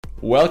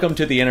Welcome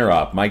to the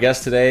Interop. My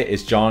guest today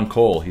is Jon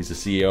Kol. He's the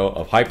CEO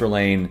of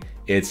Hyperlane.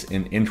 It's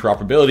an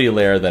interoperability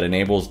layer that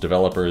enables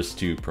developers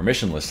to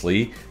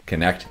permissionlessly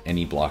connect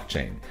any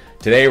blockchain.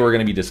 Today we're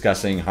going to be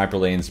discussing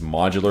Hyperlane's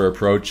modular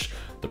approach,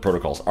 the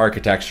protocol's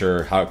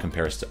architecture, how it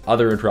compares to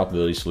other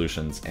interoperability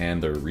solutions,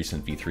 and their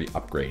recent V3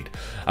 upgrade.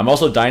 I'm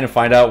also dying to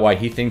find out why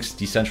he thinks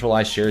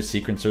decentralized shared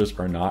sequencers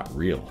are not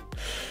real.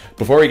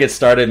 Before we get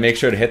started, make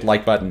sure to hit the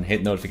like button, hit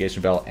the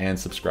notification bell, and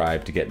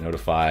subscribe to get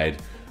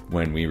notified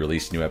when we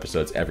release new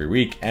episodes every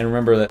week. And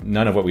remember that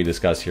none of what we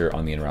discuss here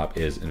on the Interop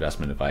is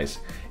investment advice.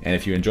 And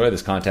if you enjoy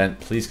this content,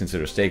 please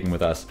consider staking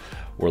with us.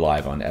 We're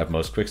live on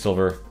Evmos,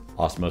 Quicksilver,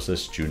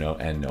 Osmosis, Juno,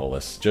 and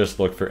Nolus. Just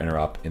look for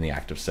Interop in the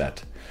active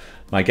set.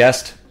 My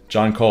guest,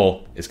 Jon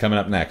Kol, is coming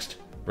up next,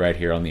 right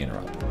here on the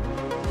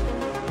Interop.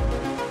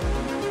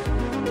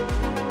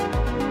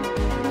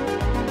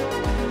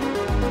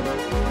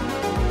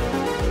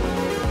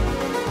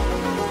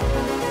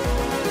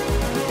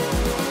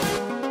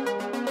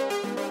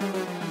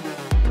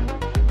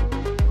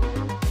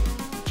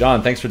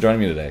 Jon, thanks for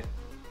joining me today.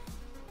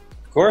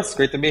 Of course,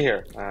 great to be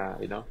here.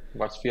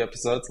 Watched a few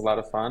episodes, a lot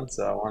of fun,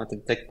 so I wanted to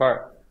take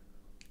part.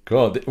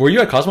 Cool. Were you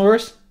at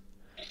Cosmoverse?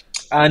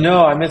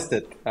 No, I missed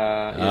it.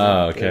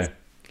 Okay.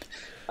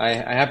 I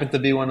happen to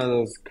be one of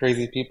those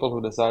crazy people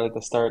who decided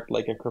to start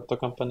like a crypto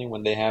company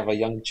when they have a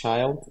young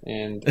child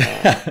and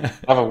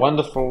have a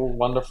wonderful,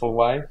 wonderful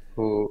wife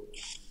who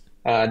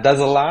does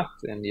a lot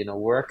and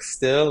works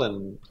still,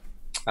 and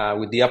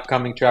with the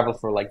upcoming travel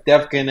for like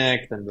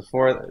DevConnect and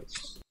before.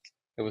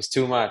 It was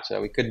too much.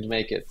 We couldn't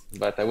make it,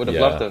 but I would have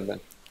loved to have been.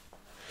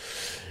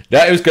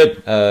 Yeah, it was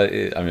good.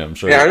 I'm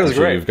sure. Yeah, it was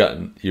great.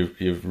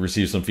 You've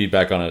received some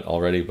feedback on it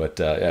already, but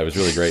it was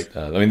really great.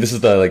 This is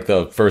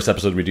the first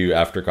episode we do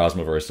after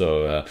Cosmoverse,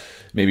 so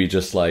maybe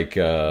just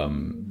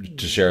to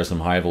share some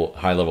high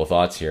level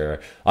thoughts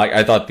here.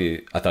 I thought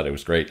it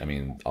was great.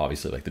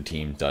 Obviously, the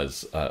team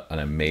does an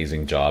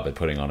amazing job at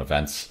putting on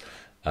events,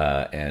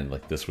 and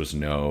this was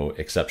no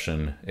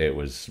exception. It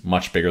was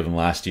much bigger than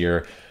last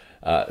year.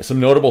 Some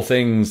notable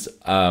things.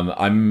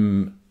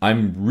 I'm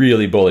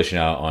really bullish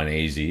now on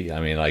AZ.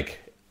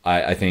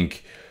 I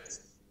think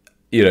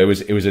it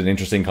was an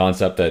interesting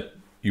concept that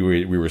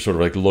we were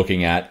sort of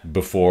looking at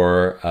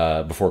before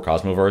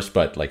Cosmoverse,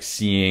 but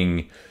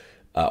seeing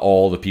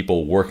all the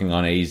people working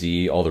on AZ,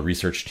 all the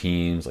research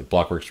teams like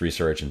Blockworks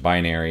Research and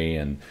Binary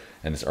and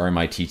this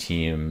RMIT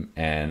team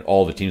and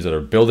all the teams that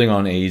are building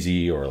on AZ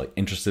or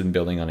interested in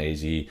building on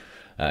AZ.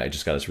 It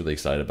just got us really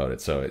excited about it.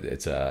 So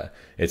it's a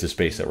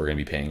space that we're going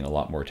to be paying a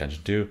lot more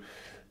attention to.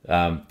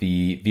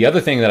 The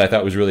other thing that I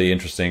thought was really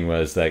interesting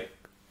was that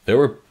there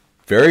were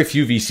very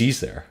few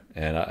VCs there,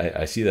 and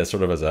I see that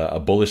sort of as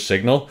a bullish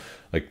signal.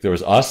 There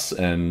was us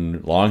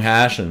and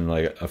Longhash and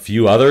a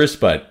few others,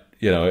 but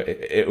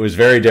it was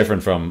very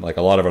different from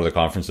a lot of other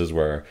conferences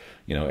where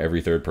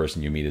every third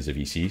person you meet is a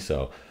VC.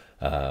 So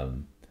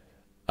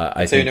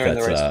I think you're in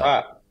the right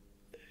spot.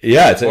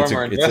 Yeah,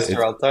 former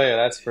investor, I'll tell you,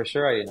 that's for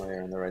sure.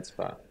 You're in the right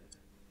spot.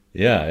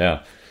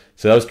 Yeah.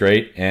 So that was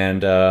great,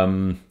 and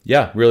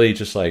really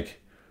just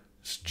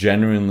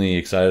genuinely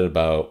excited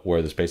about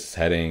where the space is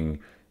heading,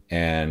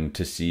 and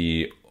to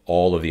see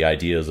all of the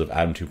ideas of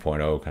Atom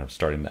 2.0 kind of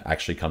starting to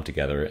actually come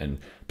together and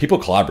people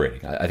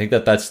collaborating. I think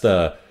that's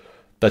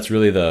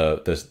really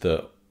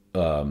the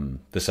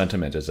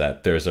sentiment, is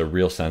that there's a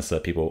real sense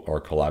that people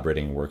are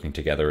collaborating and working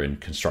together in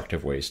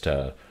constructive ways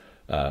to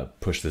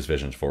push this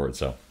vision forward.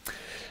 So.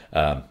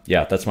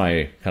 That's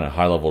my kind of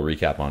high level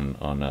recap on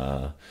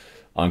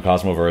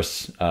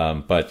Cosmoverse.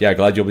 But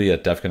glad you'll be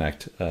at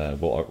DevConnect.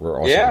 We're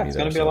also going to be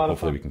there, be a lot of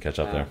hopefully fun. we can catch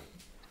up there.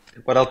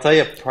 But I'll tell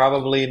you,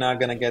 probably not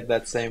going to get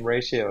that same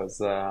ratio as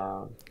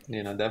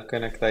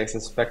DevConnect. I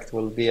suspect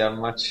will be a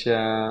much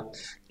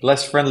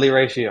less friendly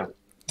ratio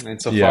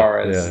insofar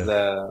as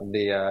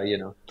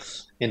the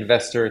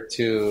investor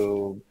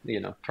to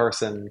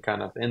person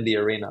kind of in the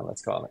arena.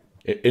 Let's call it.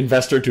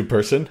 Investor to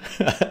person.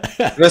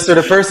 Investor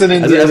to person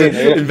in the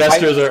arena.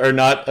 Investors are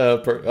not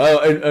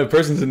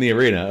persons in the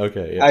arena.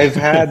 Okay. Yeah. I've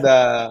had.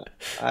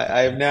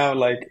 I've now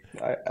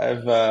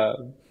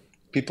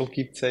people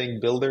keep saying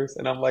builders,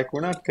 and I'm like,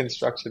 we're not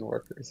construction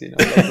workers. We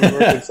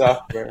work in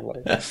software.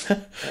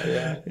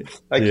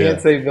 I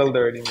can't say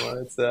builder anymore.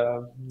 It's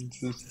a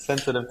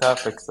sensitive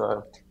topic.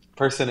 So,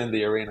 person in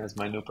the arena is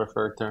my new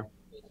preferred term.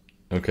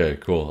 Okay,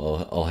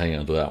 cool. I'll hang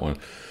on to that one.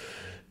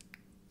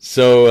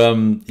 So,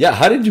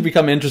 how did you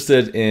become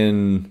interested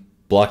in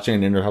blockchain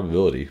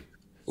interoperability?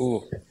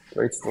 Ooh,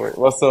 great story.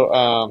 Well, so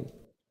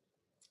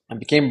I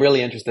became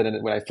really interested in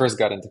it when I first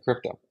got into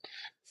crypto.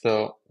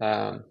 So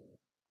I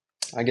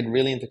get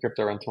really into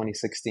crypto around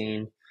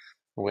 2016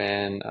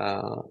 when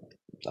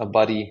a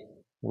buddy,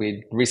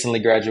 we recently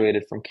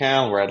graduated from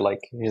Cal. We're at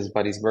his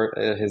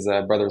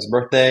brother's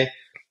birthday,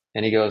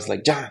 and he goes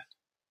Jon,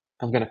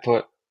 I'm gonna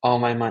put all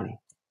my money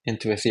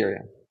into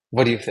Ethereum.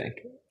 What do you think?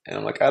 And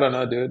I'm like, I don't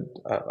know, dude.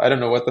 I don't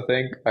know what to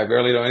think. I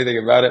barely know anything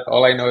about it.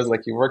 All I know is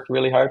you worked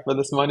really hard for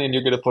this money and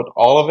you're going to put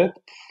all of it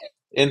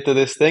into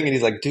this thing. And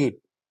he's like, dude,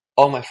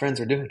 all my friends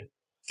are doing it.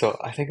 So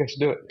I think I should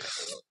do it.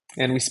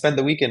 And we spent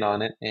the weekend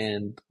on it,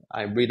 and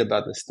I read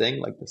about this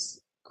thing, like this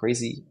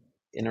crazy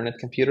internet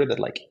computer that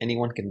like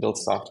anyone can build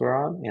software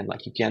on, and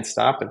like you can't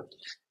stop it.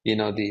 The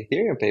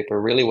Ethereum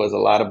paper really was a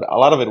lot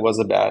of it was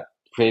about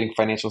creating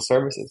financial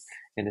services.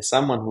 And as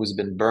someone who's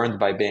been burned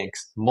by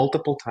banks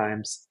multiple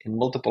times in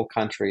multiple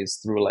countries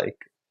through like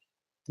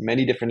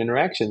many different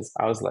interactions,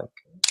 I was like,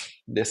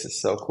 this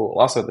is so cool.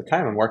 Also, at the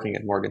time, I'm working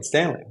at Morgan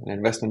Stanley, an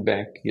investment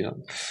bank,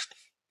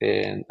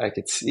 and I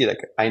could see, like,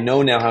 I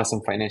know now how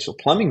some financial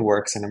plumbing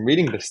works, and I'm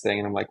reading this thing,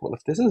 and I'm like, well,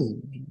 if this is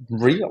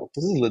real,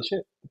 this is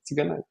legit, it's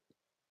gonna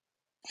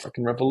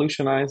fucking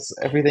revolutionize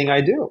everything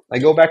I do. I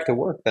go back to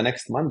work the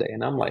next Monday,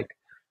 and I'm like,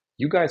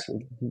 you guys,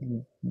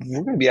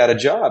 we're gonna be out of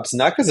jobs,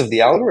 not because of the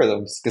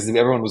algorithms, because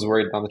everyone was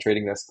worried on the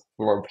trading desk,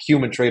 or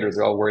human traders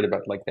are all worried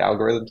about like the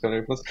algorithms going to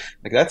influence.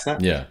 Like,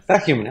 Yeah. it's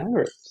not human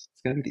algorithms.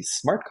 It's gonna be these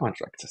smart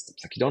contract systems.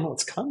 Like, you don't know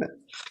what's coming.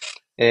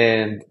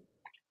 And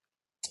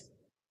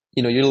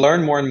you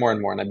learn more and more and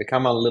more, and I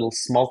become a little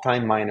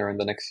small-time miner in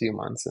the next few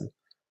months and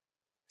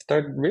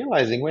start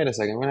realizing, wait a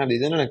second, we're gonna have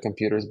these internet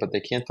computers, but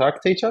they can't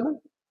talk to each other?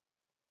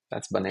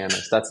 That's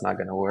bananas. That's not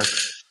gonna work.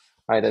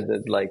 I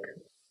did like,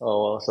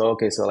 oh, so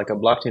okay, so like a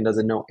blockchain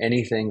doesn't know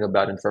anything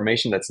about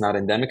information that's not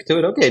endemic to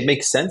it. Okay, it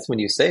makes sense when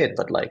you say it,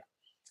 but like,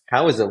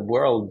 how is a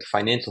world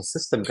financial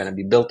system gonna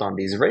be built on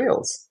these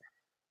rails?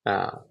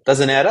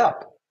 Doesn't add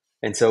up.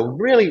 And so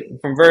really,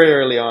 from very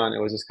early on,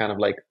 it was just kind of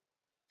like,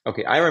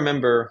 okay, I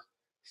remember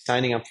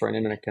signing up for an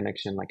internet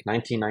connection like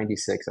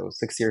 1996. I was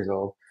 6 years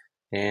old.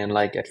 And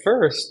like at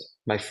first,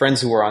 my friends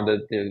who were on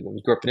they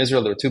grew up in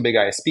Israel, there were two big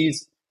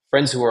ISPs,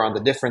 friends who were on the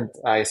different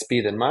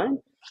ISP than mine.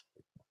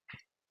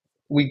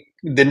 We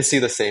didn't see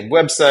the same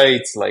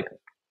websites. Like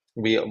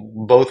we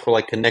both were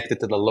like connected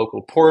to the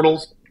local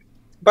portals.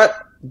 But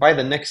by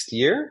the next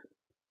year,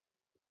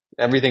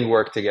 everything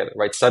worked together,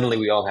 right? Suddenly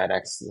we all had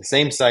access to the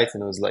same sites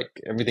and it was like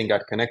everything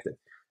got connected.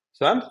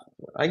 So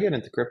I get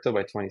into crypto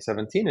by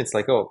 2017. It's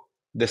like, oh,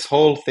 this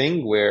whole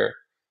thing where,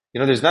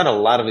 there's not a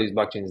lot of these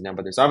blockchains now,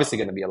 but there's obviously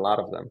going to be a lot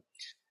of them.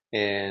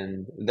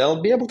 And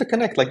they'll be able to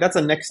connect. Like that's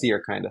a next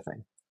year kind of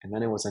thing. And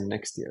then it was a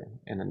next year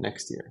and a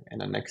next year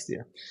and a next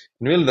year.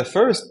 And really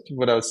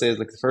what I would say is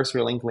like the first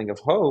real inkling of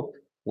hope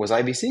was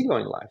IBC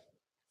going live.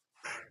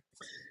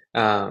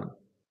 Um,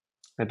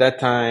 at that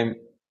time,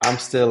 I'm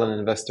still an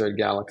investor at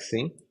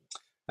Galaxy.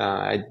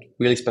 I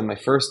really spent my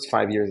first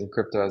 5 years in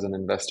crypto as an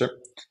investor.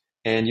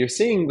 And you're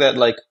seeing that,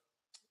 like,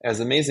 as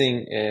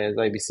amazing as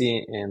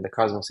IBC and the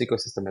Cosmos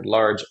ecosystem at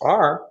large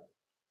are,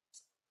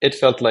 it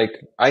felt like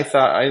I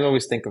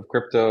always think of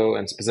crypto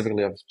and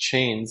specifically of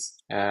chains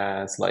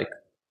as like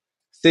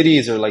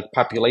cities or like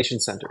population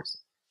centers.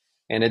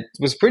 And it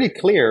was pretty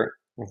clear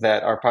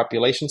that our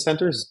population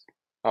centers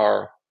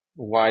are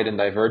wide and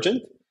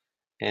divergent.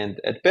 And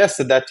at best,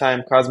 at that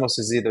time, Cosmos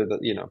is either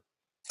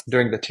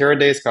during the Terra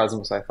days,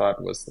 Cosmos I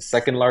thought was the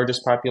second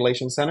largest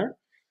population center.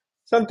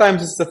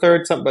 Sometimes it's the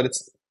third, but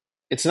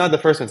it's not the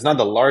first one. It's not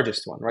the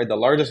largest one, right? The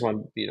largest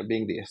one,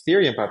 being the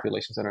Ethereum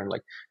population center, and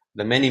like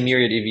the many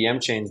myriad EVM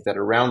chains that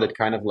are around it,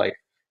 kind of like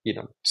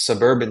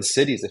suburban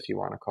cities, if you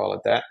want to call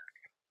it that.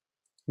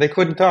 They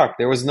couldn't talk.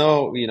 There was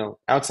no,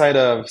 outside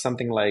of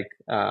something like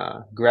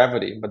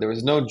Gravity, but there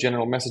was no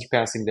general message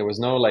passing. There was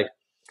no like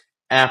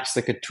apps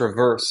that could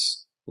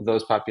traverse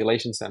those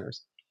population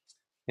centers.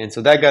 And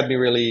so that got me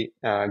really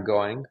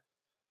going.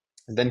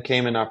 And then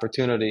came an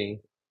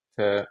opportunity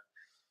to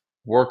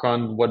work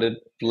on what it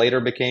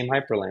later became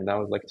Hyperlane. That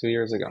was like 2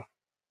 years ago.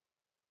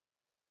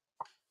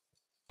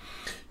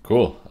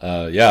 Cool.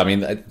 Yeah, I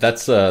mean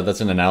that's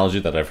an analogy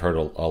that I've heard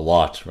a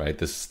lot, right?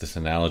 This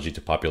analogy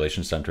to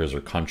population centers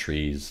or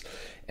countries,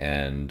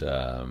 and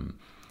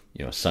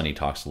Sunny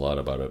talks a lot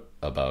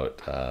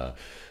about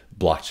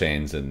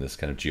blockchains in this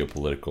kind of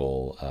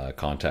geopolitical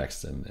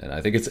context, and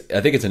I think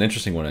it's an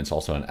interesting one. It's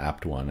also an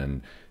apt one,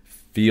 and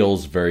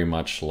feels very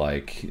much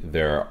like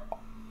there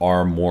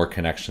are more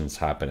connections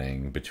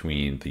happening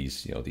between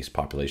these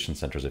population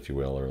centers, if you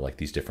will, or like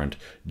these different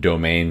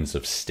domains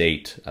of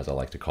state, as I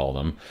like to call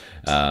them.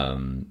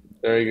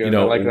 Very good.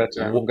 I like that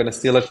term. I'm going to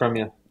steal it from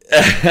you.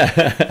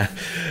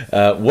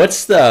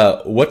 What's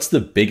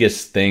the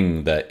biggest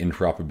thing that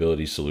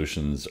interoperability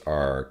solutions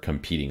are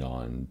competing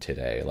on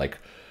today? Like,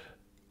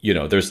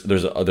 there's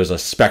a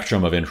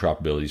spectrum of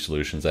interoperability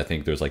solutions. I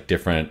think there's like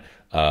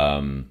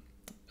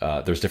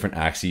there's different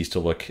axes to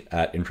look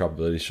at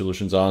interoperability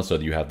solutions on. So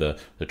you have the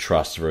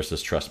trust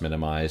versus trust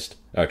minimized,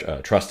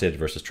 trusted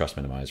versus trust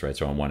minimized, right?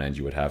 So on one end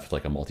you would have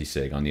like a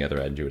multi-sig, on the other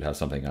end you would have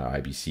something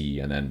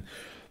IBC, and then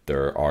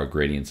there are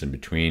gradients in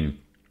between.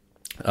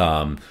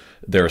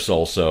 There's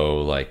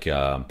also like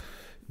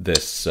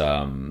this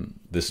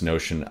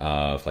notion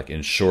of like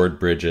insured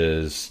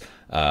bridges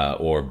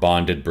or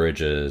bonded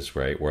bridges,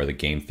 right, where the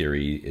game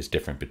theory is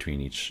different between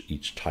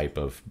each type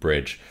of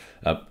bridge.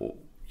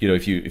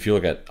 If you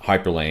look at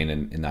Hyperlane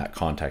in that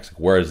context,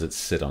 where does it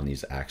sit on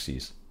these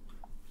axes?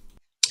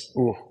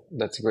 Ooh,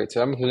 that's great.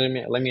 So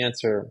let me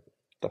answer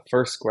the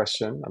first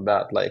question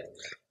about like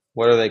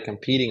what are they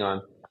competing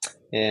on,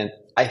 and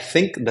I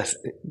think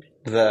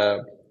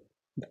the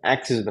the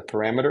axes of the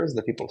parameters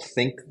that people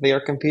think they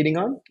are competing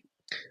on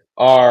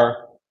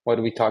are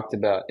what we talked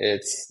about.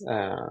 It's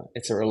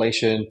a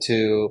relation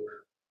to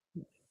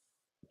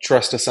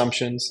trust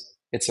assumptions.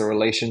 It's a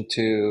relation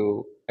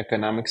to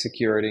economic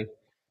security.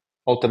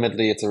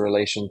 Ultimately, it's a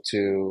relation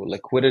to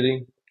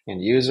liquidity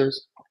and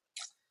users.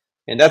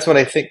 And that's what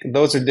I think.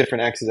 Those are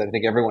different axes I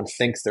think everyone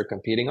thinks they're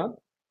competing on.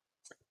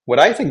 What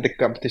I think the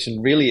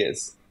competition really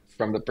is,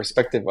 from the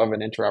perspective of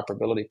an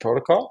interoperability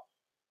protocol,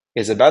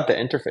 is about the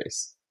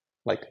interface.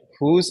 Like,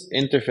 whose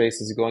interface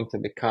is going to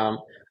become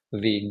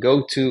the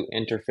go-to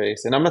interface?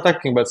 And I'm not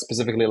talking about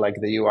specifically like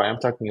the UI. I'm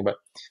talking about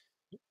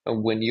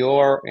when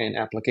you're an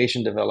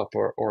application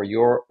developer or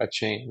you're a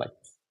chain, like,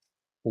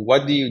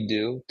 what do you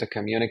do to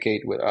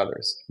communicate with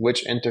others?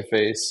 Which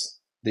interface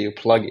do you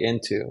plug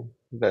into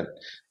that?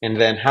 And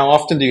then how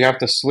often do you have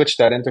to switch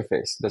that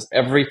interface? Does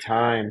every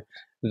time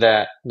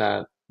that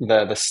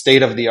the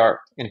state of the art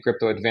in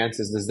crypto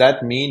advances, does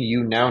that mean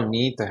you now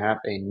need to have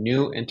a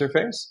new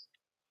interface?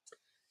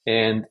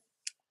 And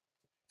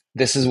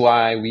this is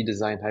why we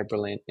designed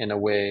Hyperlane in a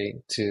way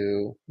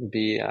to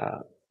be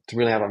to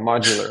really have a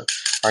modular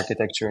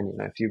architecture. And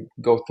if you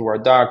go through our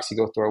docs, you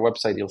go through our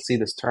website, you'll see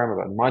this term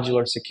about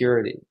modular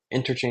security,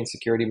 interchain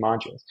security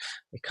modules.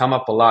 They come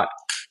up a lot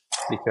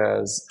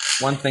because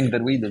one thing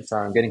that we did,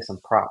 sorry, I'm getting some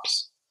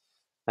props.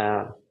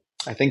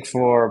 I think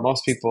for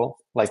most people,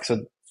 like,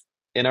 so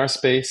in our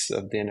space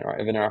of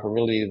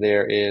interoperability,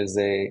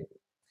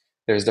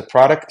 there's the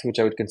product, which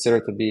I would consider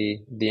to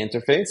be the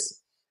interface.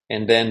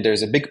 And then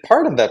there's a big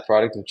part of that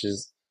product, which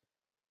is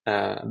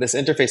this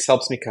interface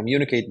helps me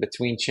communicate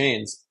between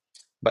chains.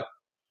 But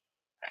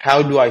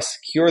how do I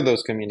secure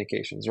those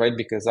communications, right?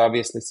 Because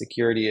obviously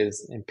security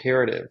is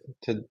imperative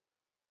to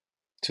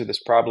this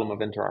problem of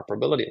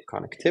interoperability, of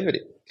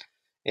connectivity.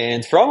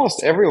 And for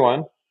almost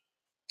everyone,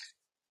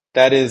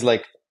 that is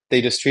like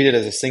they just treat it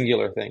as a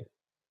singular thing.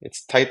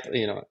 It's tight,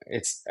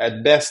 it's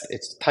at best,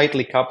 it's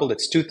tightly coupled.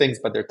 It's two things,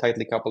 but they're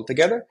tightly coupled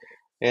together.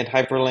 And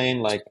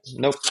Hyperlane, like,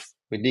 nope,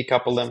 we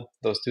decouple them.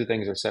 Those two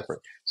things are separate.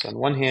 So on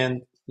one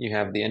hand, you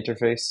have the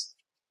interface.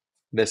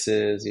 This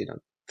is,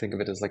 think of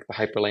it as like the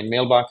Hyperlane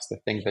mailbox, the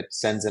thing that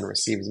sends and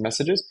receives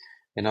messages.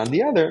 And on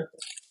the other,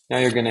 now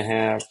you're going to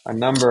have a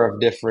number of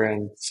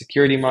different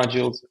security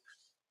modules,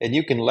 and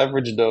you can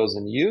leverage those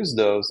and use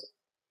those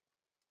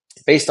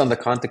based on the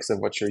context of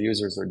what your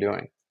users are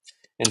doing.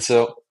 And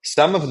so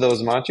some of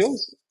those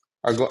modules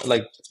are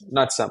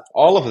not some,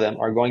 all of them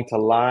are going to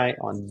lie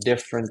on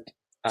different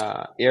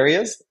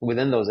areas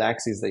within those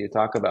axes that you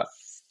talk about.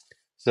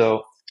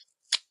 So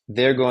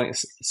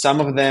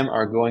some of them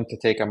are going to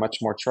take a much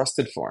more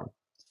trusted form.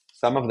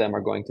 Some of them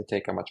are going to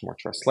take a much more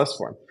trustless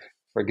form.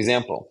 For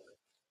example,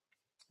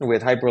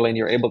 with Hyperlane,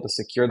 you're able to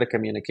secure the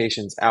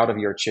communications out of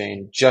your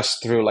chain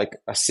just through like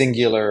a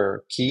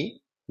singular key.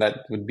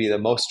 That would be the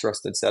most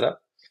trusted setup.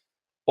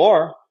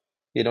 Or,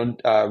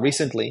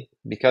 recently,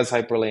 because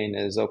Hyperlane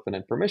is open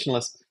and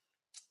permissionless,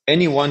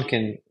 anyone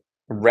can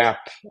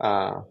wrap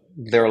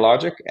their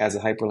logic as a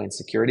Hyperlane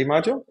security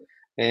module.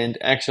 And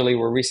actually,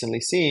 we're recently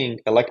seeing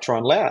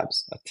Electron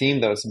Labs, a team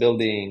that was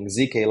building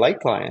ZK Lite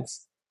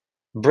clients,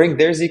 bring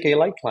their ZK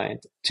Lite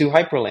client to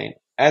Hyperlane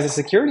as a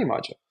security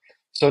module.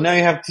 So now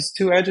you have these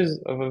two edges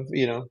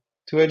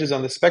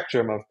on the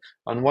spectrum of,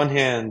 on one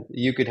hand,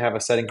 you could have a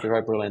setting for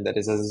Hyperlane that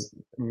is as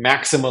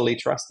maximally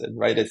trusted,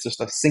 right? It's just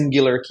a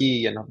singular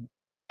key, and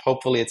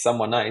hopefully it's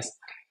someone nice.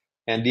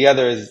 And the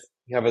other is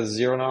you have a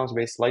zero-knowledge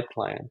based Lite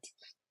client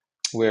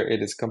where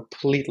it is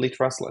completely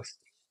trustless.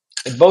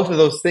 And both of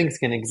those things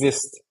can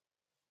exist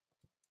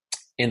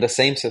in the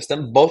same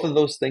system. Both of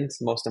those things,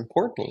 most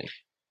importantly,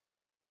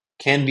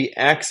 can be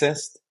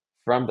accessed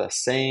from the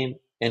same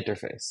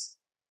interface.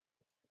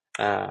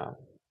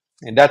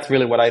 And that's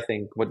really what I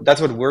think.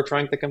 That's what we're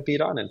trying to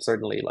compete on, and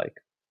certainly, like,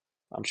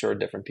 I'm sure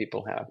different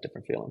people have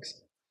different feelings.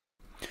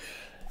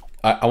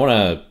 I want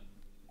to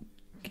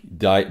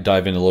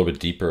dive in a little bit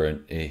deeper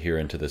here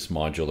into this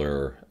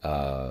modular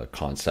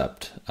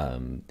concept.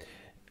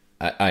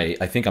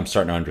 I think I'm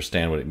starting to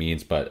understand what it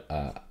means, but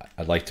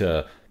I'd like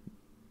to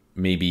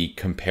maybe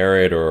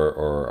compare it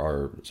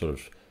or sort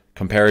of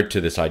compare it to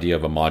this idea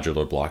of a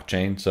modular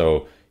blockchain.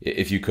 So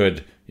if you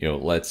could,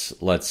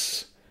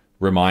 let's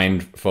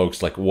remind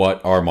folks, like,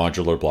 what are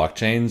modular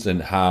blockchains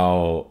and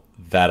how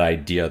that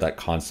idea, that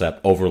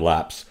concept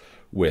overlaps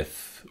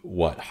with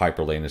what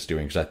Hyperlane is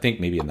doing. Because I think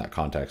maybe in that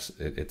context,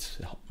 it's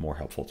more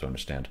helpful to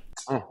understand.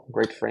 Oh,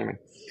 great framing.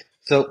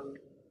 So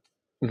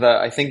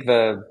I think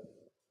the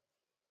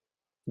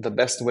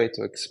best way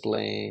to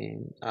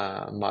explain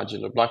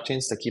modular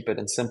blockchains, to keep it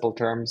in simple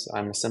terms,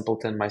 I'm a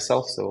simpleton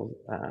myself, so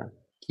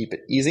keep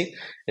it easy,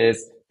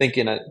 is think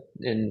in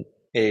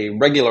a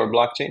regular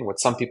blockchain, what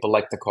some people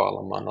like to call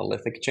a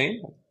monolithic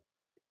chain.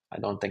 I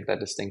don't think that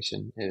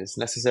distinction is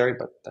necessary,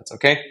 but that's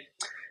okay.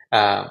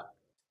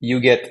 You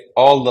get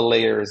all the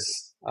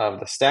layers of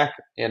the stack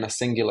in a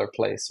singular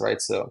place, right?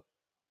 So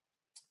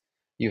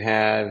you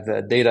have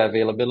the data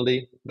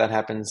availability that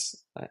happens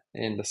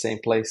in the same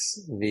place,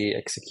 the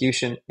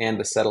execution and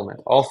the settlement.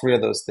 All three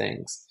of those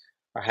things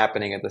are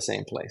happening at the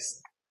same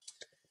place.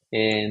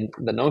 And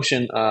the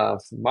notion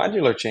of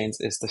modular chains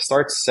is to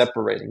start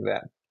separating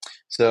that.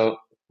 So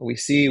we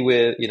see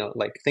with,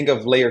 like think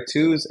of layer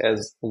twos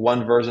as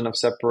one version of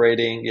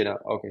separating,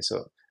 okay,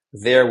 so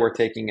there we're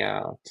taking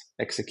out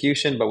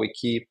execution, but we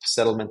keep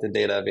settlement and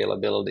data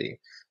availability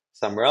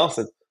somewhere else.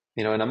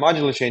 In a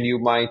modular chain, you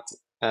might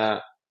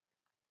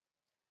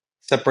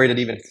separate it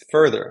even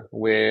further,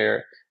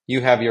 where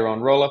you have your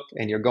own rollup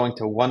and you're going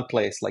to one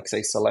place, like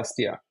say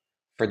Celestia,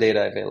 for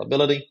data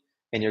availability,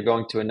 and you're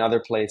going to another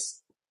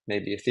place,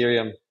 maybe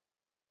Ethereum,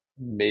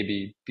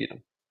 maybe your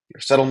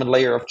settlement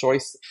layer of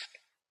choice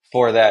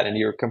for that, and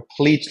you're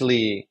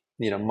completely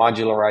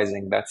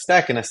modularizing that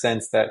stack in a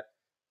sense that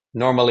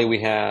normally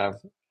we have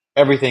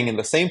everything in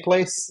the same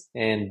place,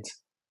 and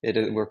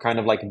we're kind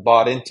of like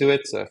bought into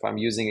it. So if I'm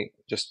using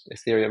just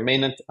Ethereum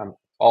mainnet,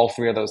 all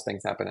three of those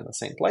things happen in the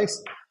same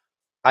place.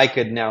 I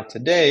could now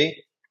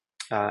today,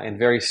 and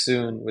very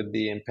soon with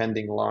the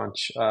impending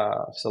launch,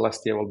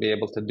 Celestia will be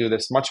able to do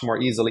this much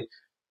more easily,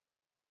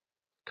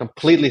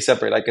 completely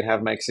separate. I could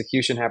have my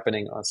execution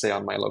happening, say,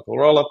 on my local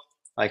rollup.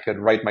 I could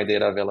write my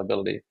data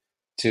availability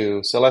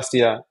to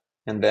Celestia,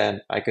 and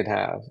then I could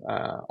have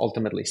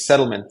ultimately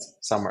settlement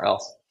somewhere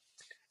else.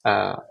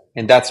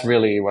 And that's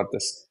really what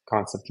this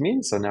concept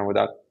means. So now,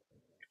 without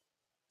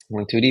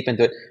going too deep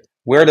into it,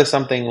 where does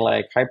something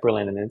like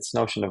Hyperlane and its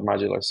notion of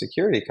modular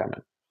security come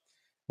in?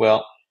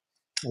 Well,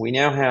 we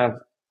now have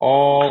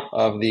all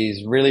of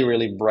these really,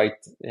 really bright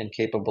and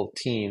capable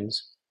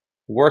teams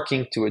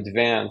working to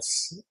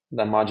advance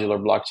the modular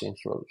blockchain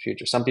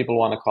future. Some people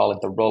want to call it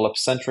the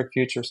roll-up-centric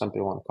future. Some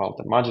people want to call it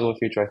the modular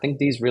future. I think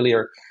these really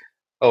are,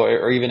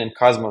 or even in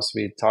Cosmos,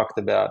 we talked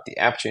about the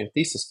app chain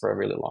thesis for a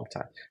really long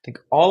time. I think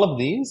all of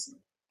these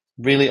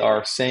really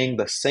are saying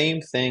the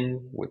same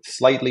thing with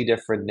slightly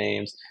different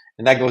names.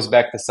 And that goes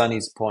back to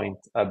Sunny's point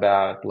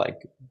about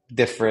like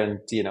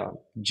different,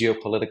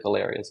 geopolitical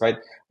areas, right?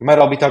 We might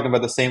all be talking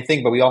about the same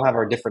thing, but we all have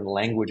our different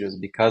languages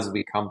because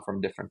we come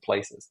from different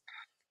places.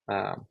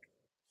 And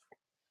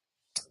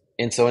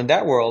so in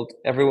that world,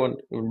 everyone,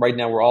 right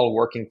now, we're all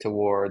working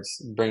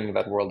towards bringing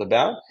that world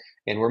about,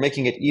 and we're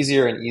making it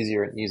easier and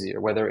easier and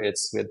easier, whether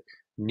it's with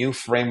new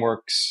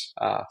frameworks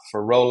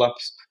for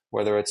rollups,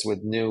 whether it's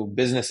with new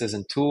businesses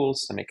and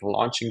tools to make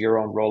launching your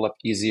own rollup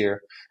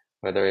easier,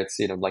 whether it's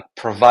like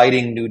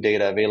providing new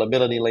data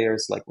availability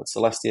layers like what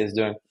Celestia is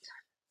doing.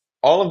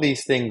 All of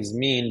these things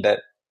mean that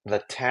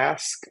the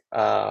task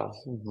of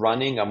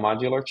running a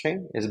modular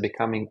chain is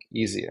becoming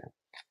easier.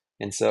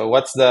 And so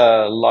what's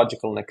the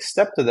logical next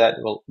step to that?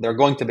 Well, there are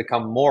going to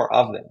become more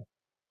of them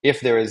if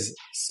there is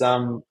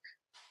some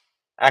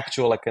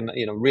actual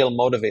real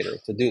motivator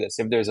to do this.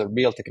 If there's a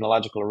real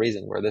technological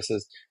reason where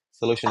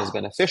solution is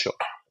beneficial,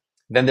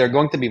 then there are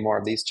going to be more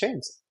of these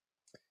chains.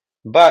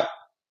 But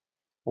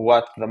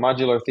what the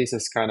modular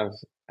thesis kind of,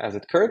 as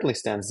it currently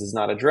stands, does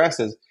not address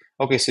is,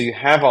 okay, so you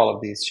have all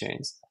of these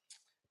chains.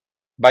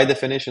 By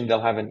definition,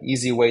 they'll have an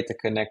easy way to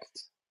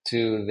connect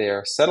to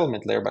their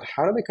settlement layer, but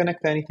how do they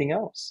connect to anything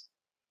else?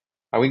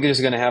 Are we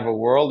just going to have a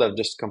world of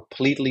just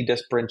completely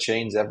disparate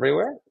chains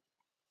everywhere?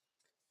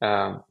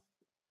 And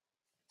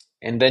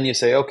then you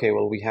say, okay,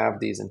 well, we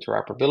have these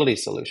interoperability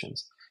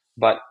solutions,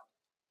 but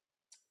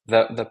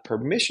the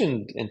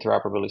permissioned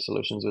interoperability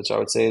solutions, which I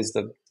would say is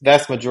the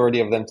vast majority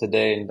of them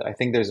today, and I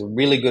think there's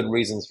really good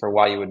reasons for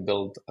why you would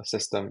build a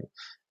system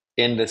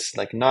in this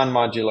like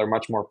non-modular,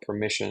 much more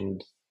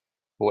permissioned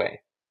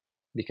way,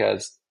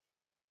 because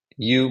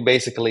you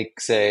basically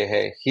say,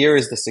 hey, here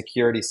is the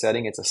security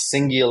setting. It's a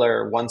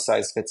singular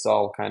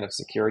one-size-fits-all kind of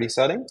security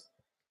setting.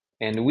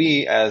 And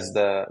we, as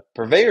the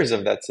purveyors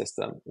of that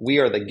system, we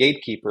are the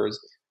gatekeepers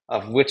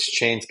of which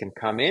chains can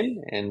come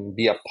in and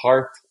be a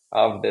part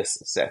of this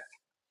set.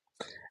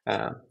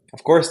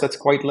 Of course, that's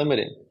quite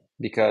limiting,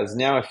 because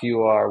now if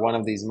you are one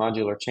of these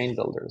modular chain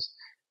builders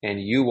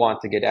and you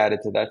want to get added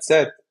to that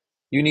set,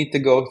 you need to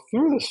go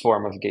through this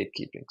form of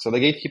gatekeeping. So the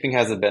gatekeeping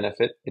has a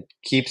benefit. It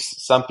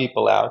keeps some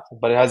people out,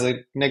 but it has a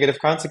negative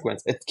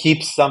consequence. It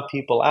keeps some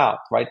people out,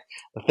 right?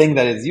 The thing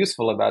that is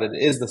useful about it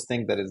is this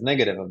thing that is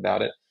negative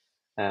about it.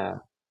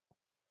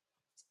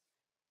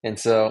 And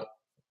so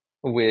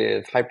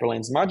with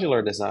Hyperlane's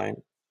modular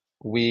design,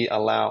 we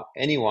allow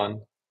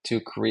anyone to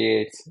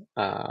create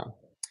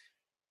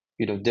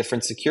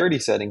different security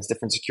settings,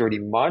 different security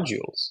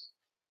modules.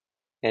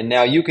 And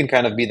now you can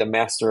kind of be the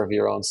master of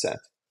your own set.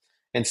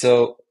 And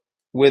so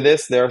with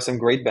this, there are some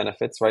great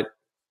benefits, right?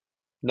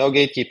 No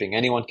gatekeeping,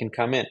 anyone can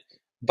come in.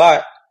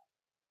 But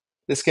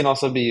this can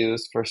also be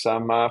used for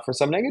some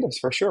negatives,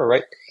 for sure,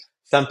 right?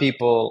 Some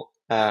people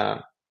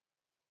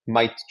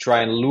might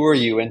try and lure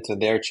you into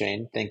their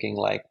chain, thinking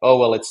like, oh,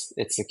 well, it's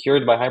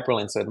secured by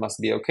Hyperlane, so it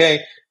must be okay.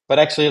 But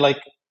actually, like,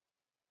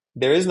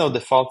 there is no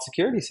default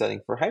security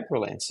setting for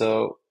Hyperlane.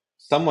 So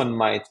someone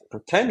might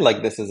pretend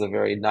like this is a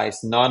very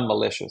nice,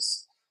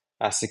 non-malicious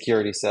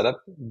security setup,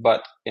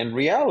 but in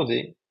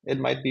reality, it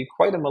might be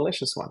quite a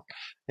malicious one.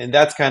 And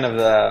that's kind of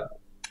the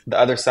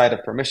other side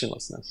of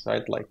permissionlessness,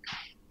 right? Like,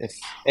 if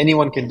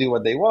anyone can do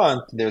what they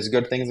want, there's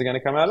good things that are going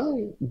to come out of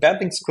it. Bad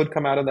things could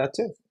come out of that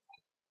too.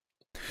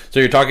 So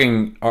you're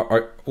talking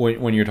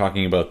when you're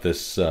talking about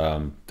this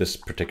this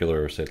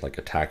particular, say, like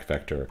attack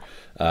vector,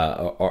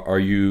 are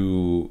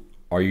you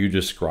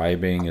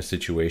describing a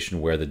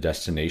situation where the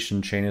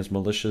destination chain is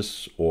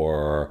malicious,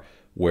 or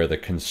where the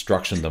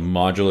construction, the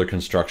modular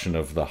construction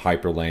of the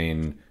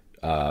hyperlane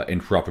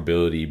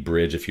interoperability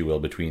bridge, if you will,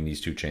 between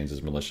these two chains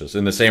is malicious?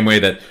 In the same way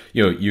that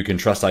you can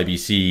trust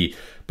IBC,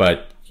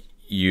 but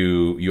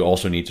you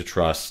also need to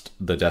trust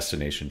the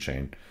destination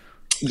chain.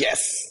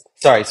 Yes.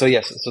 Sorry. So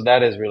yes. So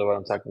that is really what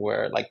I'm talking.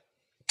 Where like,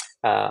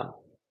 um,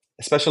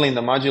 especially in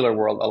the modular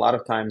world, a lot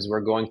of times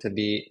we're going to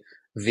be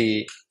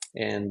the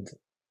and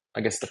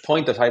I guess the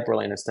point of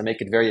Hyperlane is to make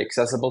it very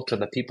accessible to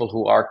the people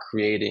who are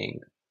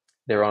creating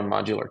their own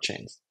modular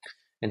chains.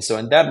 And so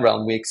in that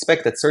realm, we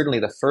expect that certainly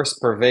the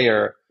first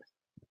purveyor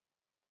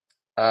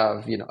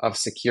of of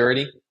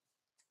security,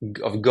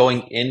 of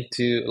going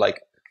into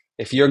like,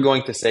 if you're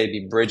going to say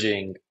be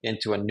bridging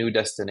into a new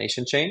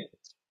destination chain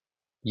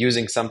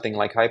using something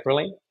like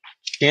Hyperlane,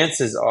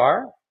 chances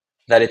are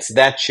that it's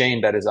that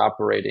chain that is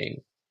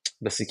operating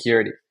the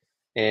security.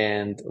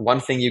 And one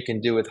thing you can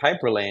do with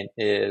Hyperlane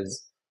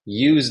is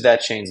use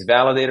that chain's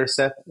validator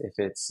set if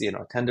it's a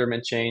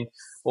Tendermint chain,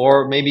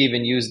 or maybe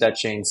even use that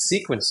chain's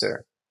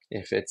sequencer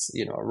if it's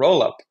a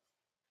rollup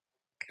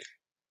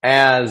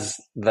as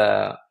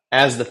the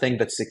thing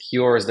that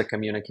secures the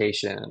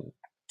communication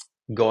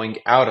going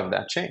out of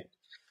that chain.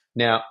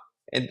 Now,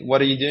 and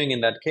what are you doing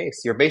in that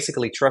case? You're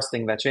basically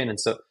trusting that chain, and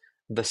so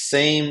the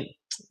same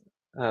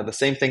the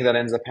same thing that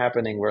ends up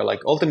happening, where like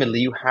ultimately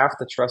you have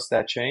to trust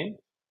that chain,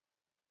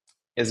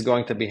 is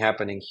going to be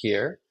happening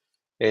here.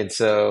 And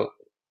so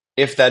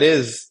if that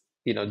is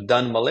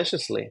done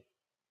maliciously,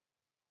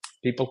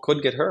 people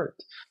could get hurt.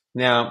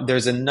 Now,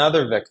 there's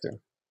another vector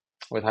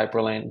with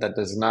Hyperlane that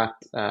does not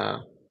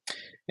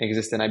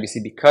exist in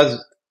IBC,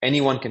 because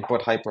anyone can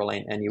put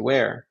Hyperlane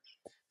anywhere.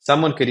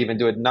 Someone could even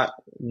do it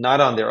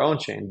not on their own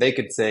chain. They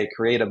could say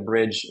create a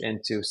bridge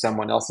into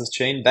someone else's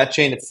chain. That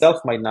chain itself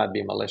might not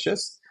be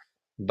malicious,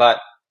 but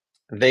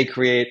they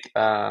create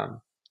a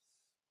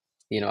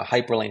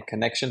Hyperlane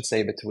connection,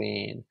 say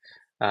between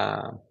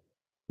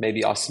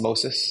maybe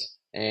Osmosis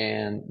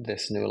and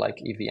this new like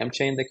EVM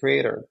chain they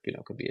create, or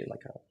could be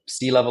like a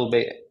C-level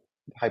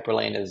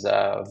Hyperlane is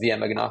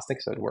VM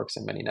agnostic, so it works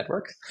in many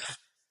networks.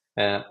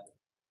 Uh,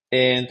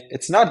 and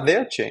it's not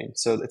their chain.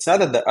 So it's not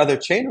that the other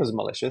chain was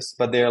malicious,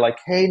 but they're like,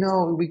 hey,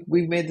 no,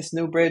 we made this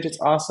new bridge. It's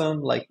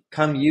awesome. Like,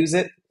 come use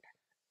it.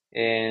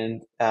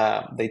 And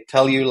they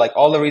tell you like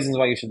all the reasons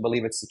why you should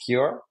believe it's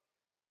secure.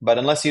 But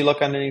unless you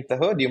look underneath the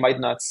hood, you might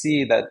not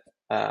see that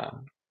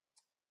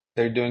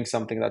they're doing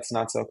something that's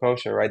not so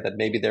kosher, right? That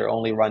maybe they're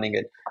only running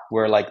it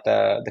where like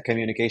the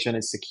communication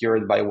is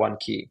secured by one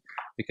key.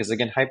 Because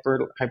again,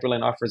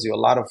 Hyperlane offers you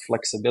a lot of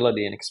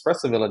flexibility and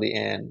expressibility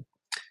in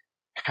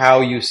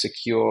how you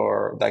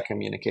secure that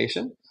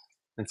communication.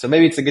 And so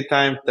maybe it's a good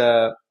time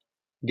to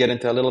get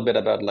into a little bit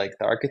about like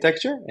the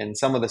architecture, and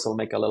some of this will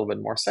make a little bit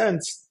more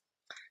sense,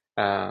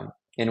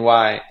 in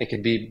why it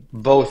can be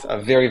both a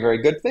very,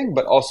 very good thing,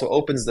 but also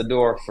opens the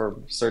door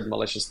for certain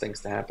malicious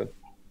things to happen.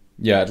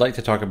 Yeah, I'd like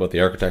to talk about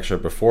the architecture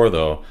before,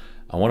 though.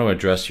 I want to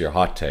address your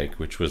hot take,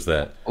 which was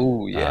that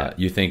Oh, yeah.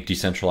 you think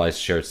decentralized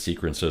shared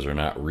sequences are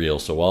not real.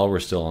 So while we're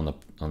still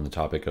on the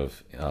topic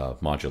of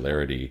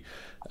modularity,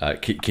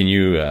 can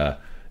you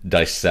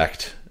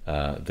dissect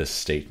this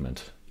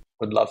statement?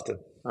 Would love to.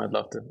 I'd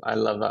love to. I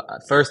love that.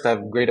 At first, I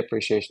have great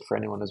appreciation for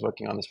anyone who's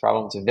working on this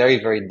problem. It's a very,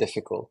 very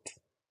difficult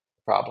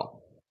problem.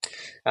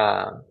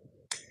 Um,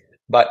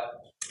 but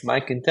my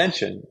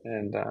contention,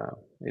 and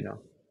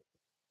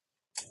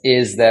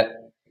is that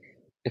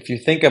if you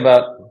think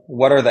about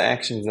what are the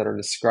actions that are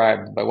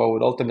described by what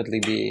would ultimately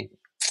be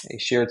a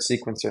shared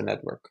sequencer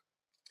network,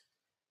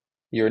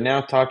 you're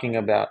now talking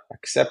about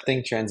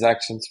accepting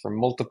transactions from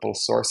multiple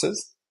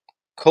sources,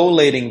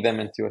 collating them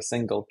into a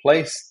single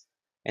place,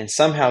 and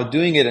somehow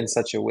doing it in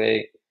such a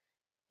way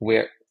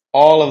where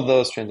all of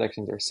those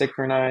transactions are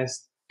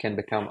synchronized, can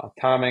become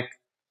atomic,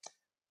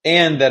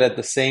 and that at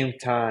the same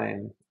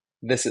time,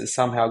 this is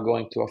somehow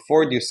going to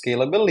afford you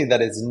scalability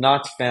that is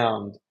not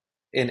found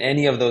in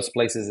any of those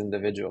places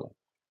individually.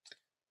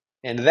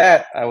 And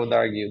that, I would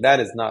argue, that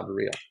is not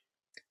real.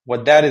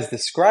 What that is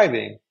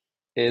describing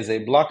is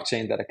a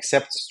blockchain that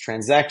accepts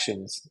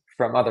transactions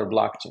from other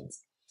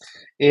blockchains.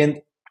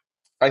 And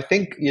I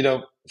think,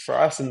 for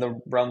us in the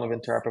realm of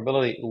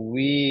interoperability,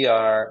 we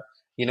are,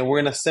 we're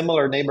in a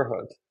similar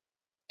neighborhood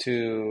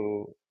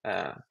to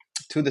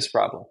to this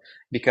problem.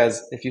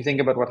 Because if you think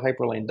about what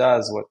Hyperlane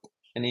does, what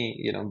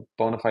any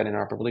bona fide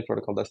interoperability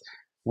protocol does,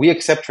 we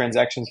accept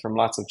transactions from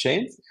lots of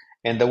chains,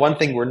 and the one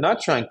thing we're not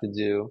trying to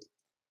do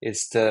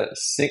is to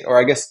sync, or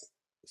I guess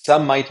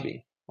some might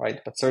be,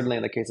 right? But certainly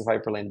in the case of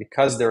Hyperlane,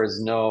 because there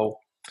is no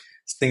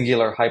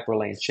singular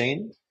Hyperlane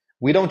chain,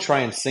 we don't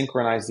try and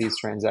synchronize these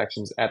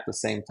transactions at the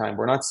same time.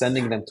 We're not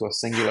sending them to a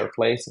singular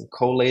place and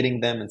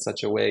collating them in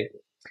such a way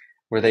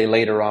where they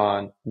later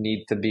on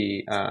need to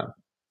be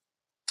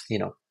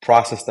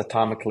processed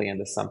atomically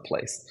into some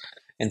place.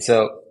 And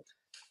so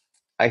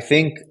I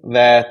think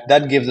that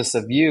that gives us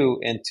a view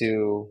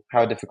into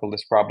how difficult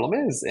this problem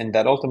is, and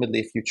that ultimately,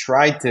 if you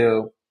try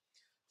to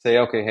say,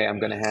 okay, hey, I'm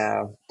going to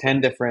have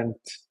 10 different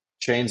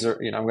chains, or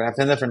I'm going to have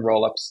 10 different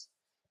rollups,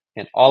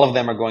 and all of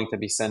them are going to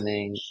be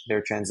sending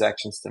their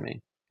transactions to me,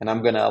 and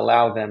I'm going to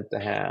allow them to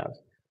have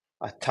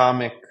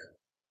atomic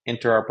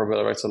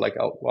interoperability, right? So like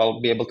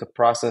I'll be able to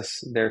process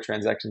their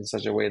transactions in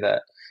such a way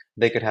that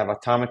they could have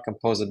atomic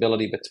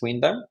composability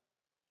between them,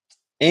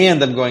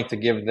 and I'm going to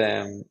give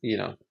them,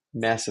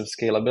 massive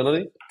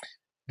scalability.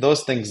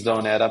 Those things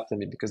don't add up to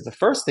me, because the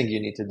first thing you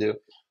need to do,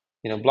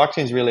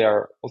 blockchains really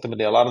are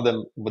ultimately, a lot of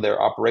them with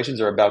their operations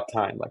are about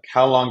time. Like,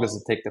 how long does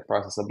it take to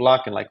process a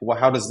block, and like,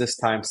 how does this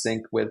time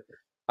sync with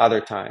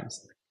other times?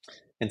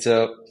 And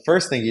so,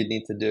 first thing you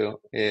need to do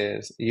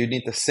is you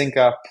need to sync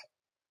up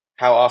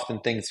how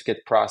often things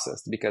get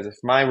processed. Because if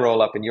my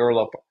roll up and your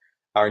roll up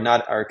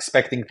are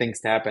expecting things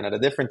to happen at a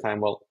different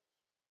time, well,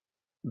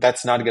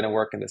 that's not going to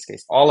work in this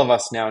case. All of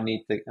us now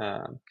need to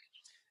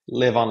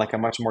live on like a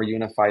much more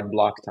unified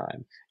block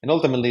time, and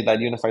ultimately that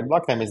unified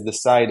block time is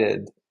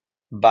decided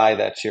by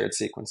that shared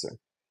sequencer.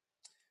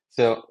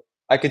 So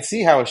I could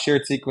see how a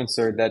shared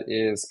sequencer that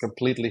is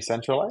completely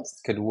centralized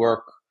could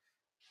work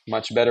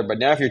much better. But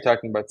now if you're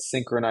talking about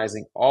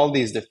synchronizing all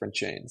these different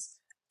chains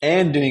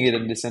and doing it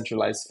in a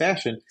decentralized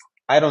fashion,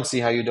 I don't see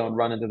how you don't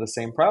run into the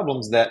same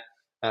problems that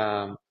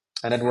a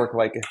network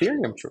like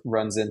Ethereum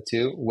runs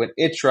into when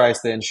it tries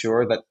to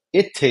ensure that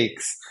it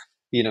takes,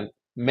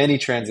 many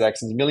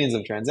transactions, millions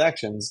of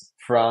transactions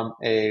from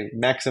a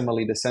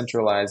maximally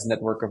decentralized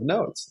network of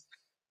nodes.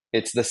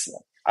 It's this.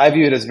 I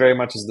view it as very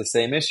much as the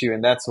same issue,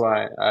 and that's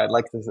why I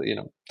like to,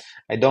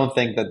 I don't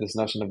think that this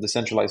notion of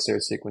decentralized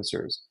shared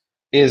sequencers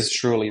is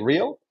truly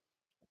real.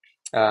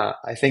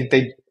 I think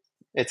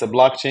it's a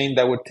blockchain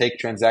that would take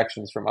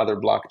transactions from other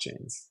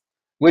blockchains,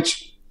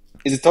 which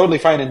is a totally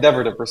fine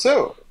endeavor to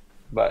pursue.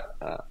 But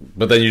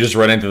then you just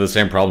run into the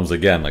same problems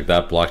again. Like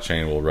that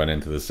blockchain will run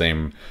into the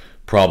same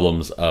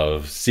problems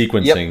of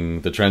sequencing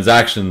Yep, the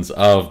transactions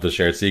of the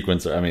shared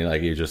sequencer. I mean,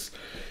 like you just,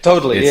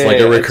 totally. it's Yeah, like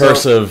a yeah. And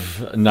so,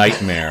 recursive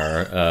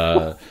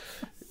nightmare.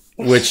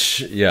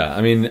 Which, yeah,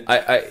 I mean,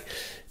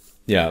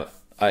 yeah,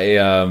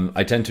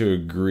 I tend to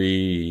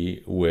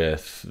agree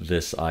with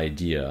this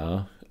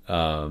idea.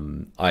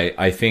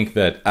 I think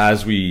that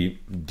as we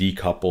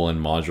decouple and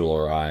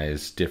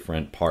modularize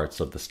different parts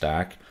of the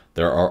stack,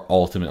 there are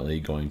ultimately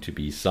going to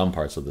be some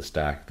parts of the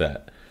stack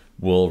that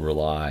will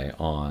rely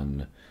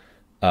on.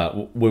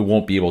 We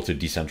won't be able to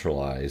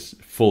decentralize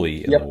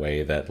fully in the yep,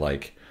 way that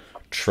like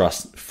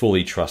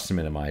fully trust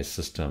minimized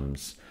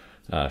systems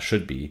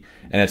should be,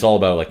 and it's all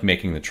about like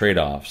making the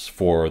trade-offs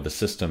for the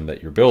system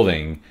that you're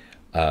building.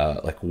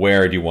 Like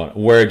where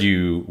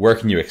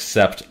can you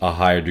accept a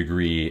higher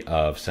degree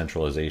of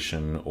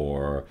centralization,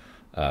 or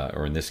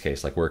in this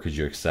case, like where could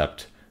you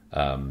accept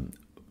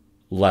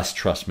less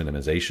trust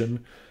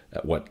minimization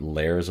at what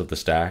layers of the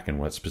stack and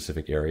what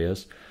specific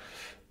areas.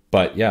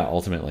 But yeah,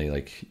 ultimately,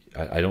 like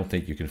I don't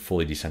think you can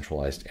fully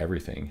decentralize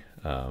everything.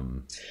 Yeah.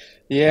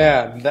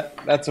 yeah.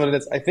 That's what it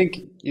is. I think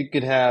you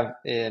could have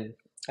a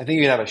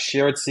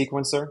shared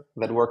sequencer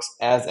that works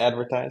as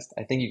advertised.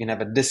 I think you can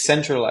have a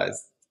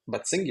decentralized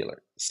but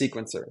singular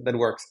sequencer that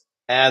works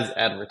as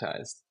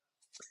advertised.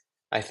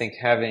 I think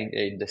having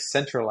a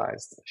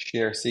decentralized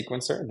share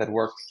sequencer that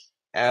works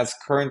as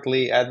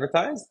currently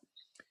advertised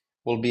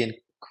will be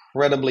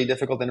incredibly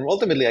difficult, and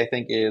ultimately, I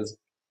think is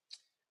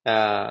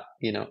uh,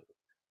 you know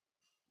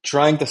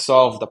trying to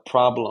solve the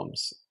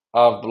problems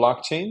of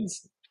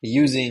blockchains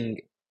using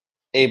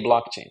a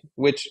blockchain,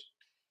 which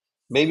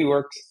maybe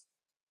works.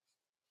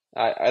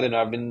 I don't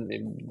know. I've been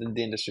in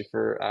the industry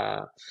for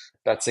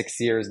about 6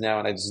 years now,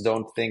 and I just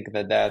don't think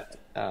that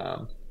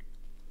is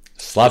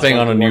Slapping going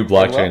on to a new work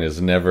very blockchain well.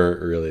 is never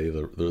really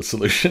the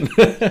solution.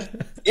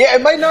 Yeah,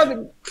 it might not.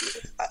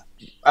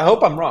 I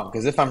hope I'm wrong,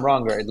 because if I'm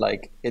wrong, right,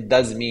 like it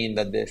does mean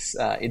that this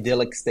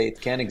idyllic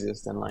state can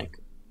exist, and like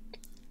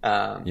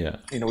Yeah.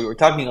 we were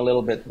talking a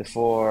little bit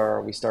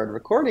before we started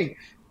recording.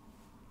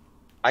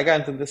 I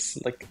got into this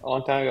like a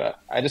long time ago.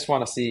 I just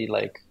want to see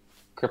like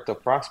crypto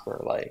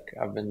prosper. Like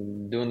I've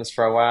been doing this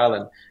for a while,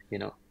 and you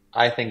know,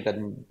 I think that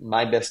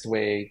my best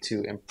way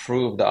to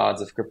improve the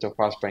odds of crypto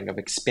prospering, of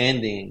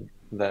expanding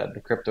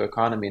the crypto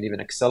economy and even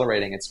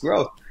accelerating its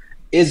growth,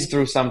 is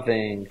through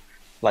something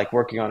like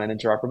working on an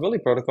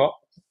interoperability protocol.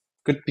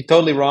 Could be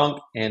totally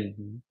wrong,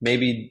 and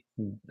maybe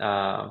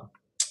uh,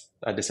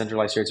 a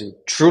decentralized shares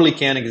truly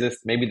can exist.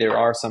 Maybe there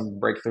are some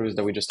breakthroughs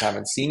that we just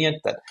haven't seen yet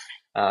that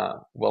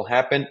will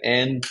happen,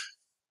 and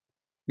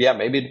yeah,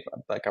 maybe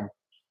like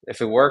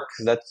if it works,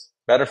 that's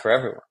better for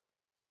everyone.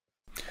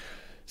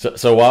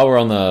 So while we're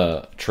on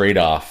the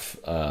trade-off,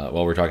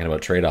 while we're talking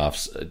about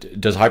trade-offs,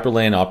 does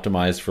Hyperlane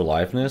optimize for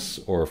liveness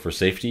or for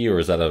safety, or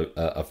is that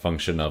a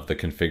function of the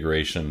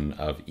configuration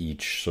of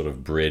each sort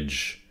of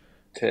bridge?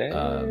 Okay,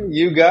 Um,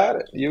 you got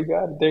it. You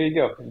got it. There you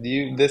go.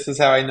 This is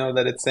how I know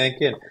that it sank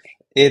in.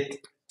 It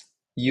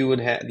You would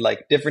have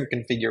like different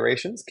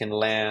configurations can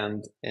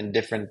land in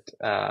different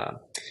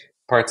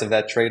parts of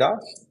that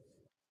trade-off.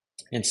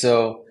 And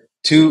so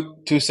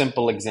two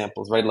simple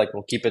examples, right? Like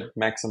we'll keep it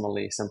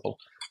maximally simple.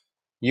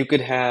 You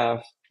could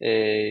have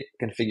a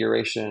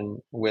configuration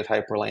with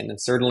Hyperlane, and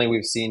certainly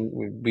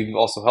we've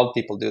also helped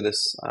people do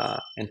this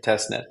in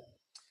testnet,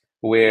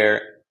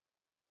 where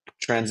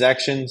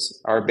transactions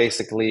are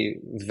basically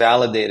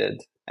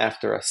validated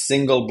after a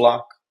single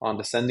block on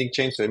the sending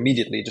chain. So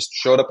immediately just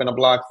showed up in a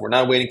block. We're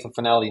not waiting for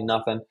finality,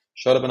 nothing.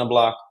 Showed up in a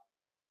block,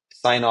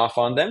 sign off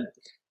on them,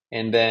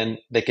 and then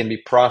they can be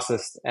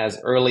processed as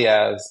early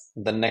as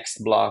the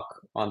next block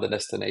on the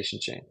destination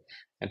chain.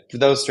 And for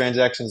those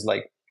transactions,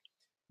 like,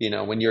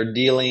 when you're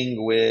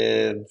dealing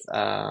with,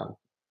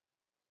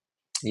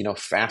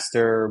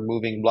 faster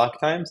moving block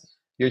times,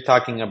 you're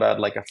talking about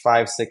like a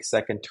 5-6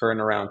 second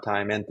turnaround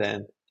time end to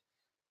end.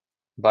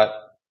 But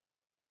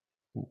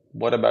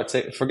what about,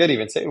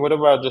 what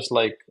about just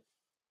like,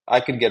 I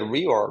could get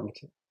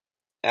reorged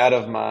out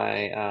of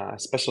my,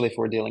 especially if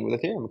we're dealing with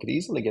Ethereum, we could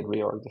easily get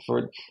reorged. If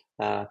we're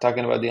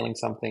talking about dealing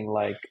something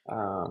like,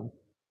 I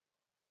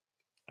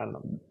don't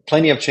know,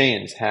 plenty of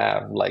chains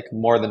have like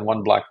more than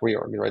one block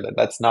reorg, right?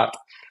 That's not,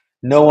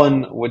 no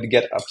one would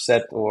get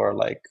upset or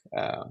like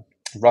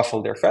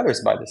ruffle their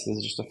feathers by this. This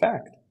is just a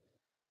fact.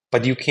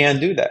 But you can't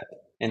do that.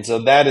 And so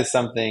that is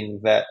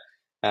something that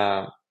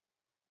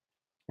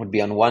would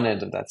be on one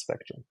end of that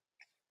spectrum.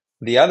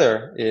 The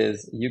other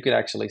is you could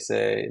actually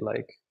say,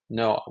 like,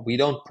 no, we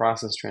don't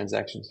process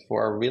transactions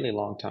for a really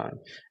long time.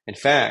 In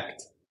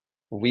fact,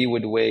 we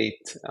would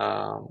wait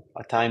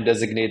a time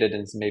designated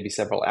in maybe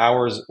several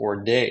hours or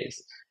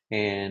days,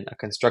 and a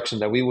construction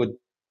that we would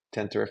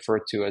tend to refer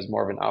to as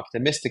more of an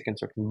optimistic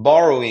construction,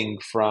 borrowing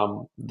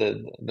from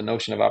the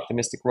notion of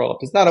optimistic rollup.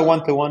 It's not a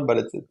one-to-one, but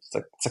it's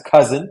a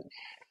cousin,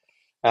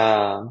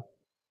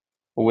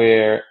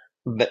 where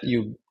that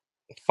you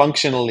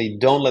functionally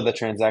don't let the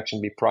transaction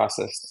be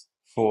processed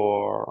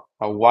for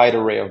a wide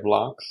array of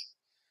blocks.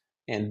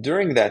 And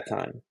during that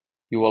time,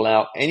 you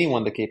allow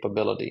anyone the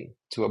capability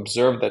to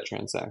observe that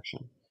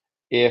transaction.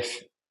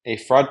 If a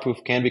fraud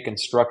proof can be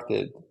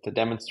constructed to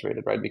demonstrate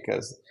it, right?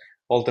 Because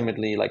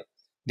ultimately, like,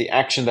 the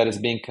action that is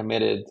being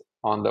committed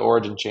on the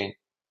origin chain,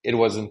 it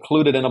was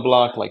included in a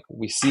block, like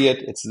we see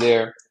it, it's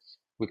there.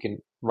 We can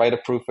write a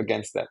proof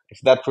against that. If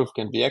that proof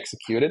can be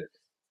executed,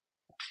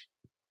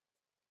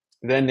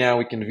 then now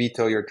we can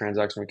veto your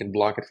transaction. We can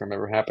block it from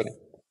ever happening.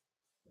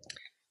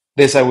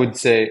 This, I would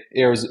say,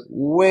 errs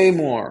way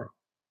more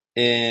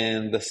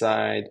in the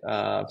side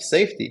of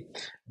safety.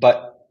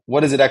 But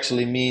what does it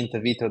actually mean to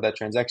veto that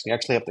transaction? You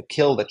actually have to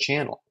kill the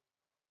channel.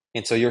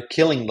 And so you're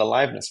killing the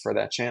liveness for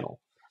that channel.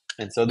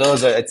 And so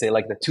those are, I'd say,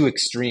 like the two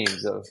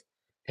extremes of,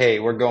 hey,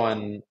 we're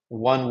going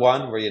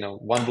 1-1, where,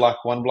 one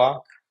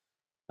block,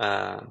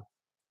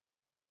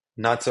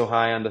 not so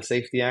high on the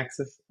safety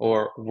axis,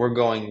 or we're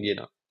going,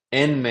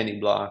 n many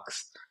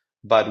blocks,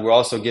 but we're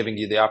also giving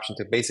you the option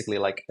to basically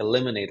like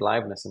eliminate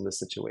liveness in this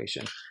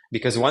situation.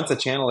 Because once a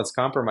channel is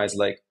compromised,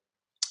 like,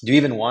 do you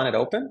even want it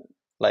open?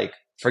 Like,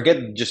 forget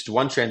just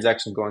one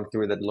transaction going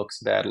through that looks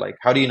bad. Like,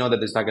 how do you know that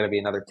there's not going to be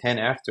another 10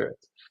 after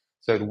it?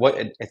 So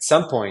at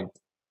some point,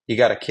 you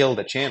got to kill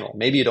the channel.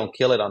 Maybe you don't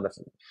kill it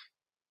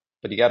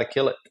but you got to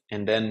kill it,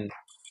 and then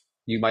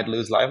you might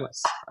lose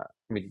liveness.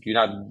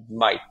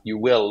 You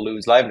will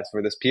lose liveness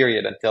for this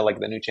period until like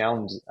the new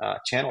channel is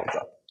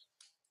up.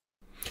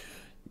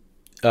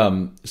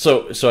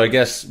 So I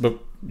guess, but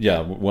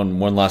yeah,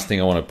 one last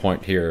thing I want to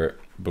point here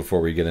before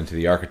we get into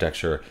the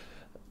architecture.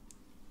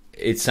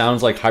 It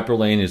sounds like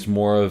Hyperlane is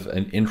more of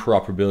an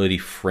interoperability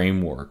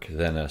framework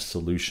than a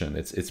solution.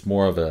 It's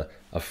more of a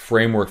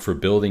framework for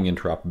building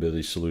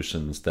interoperability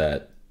solutions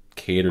that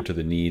cater to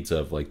the needs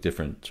of like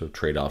different sort of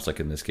trade-offs, like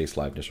in this case,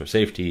 liveness or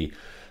safety.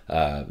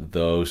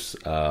 Those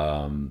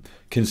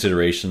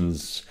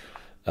considerations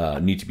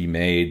need to be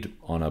made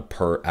on a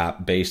per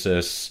app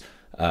basis,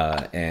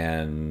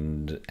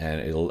 and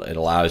it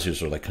allows you to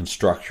sort of like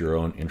construct your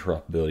own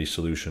interoperability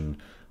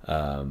solution,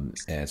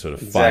 and sort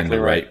of find the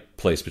right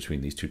place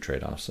between these two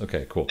trade-offs.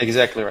 Okay, cool.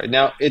 Exactly right.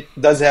 Now, it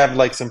does have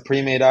like some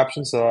pre-made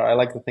options, so I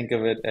like to think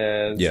of it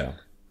as,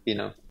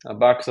 a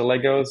box of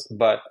Legos,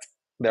 but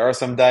there are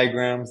some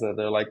diagrams that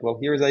they're like, well,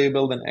 here's how you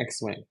build an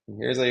X-Wing, and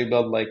here's how you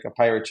build like a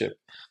pirate ship.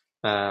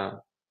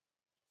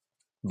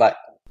 But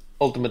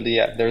ultimately,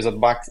 yeah, there's a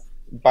box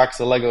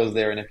of Legos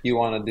there, and if you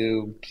want to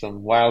do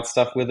some wild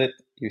stuff with it,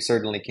 you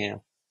certainly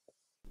can.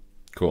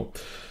 Cool.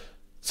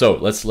 So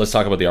let's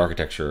talk about the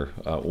architecture.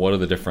 What are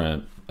the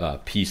different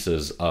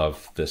pieces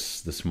of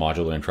this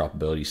modular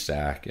interoperability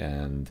stack,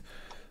 and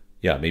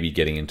maybe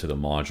getting into the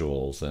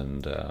modules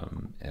and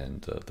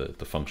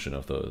the function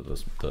of the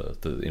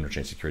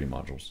interchain security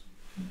modules.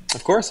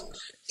 Of course.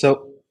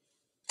 So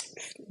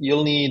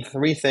you'll need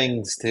three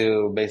things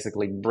to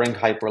basically bring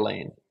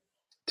Hyperlane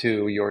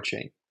to your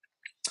chain.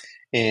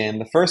 And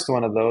the first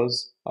one of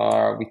those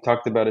we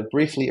talked about it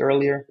briefly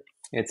earlier.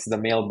 It's the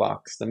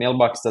mailbox. The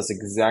mailbox does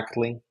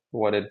exactly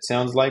what it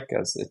sounds like,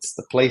 as it's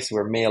the place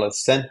where mail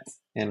is sent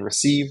and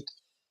received.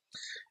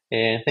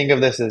 And think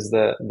of this as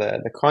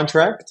the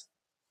contract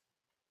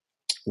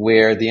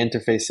where the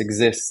interface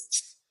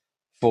exists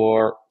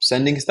for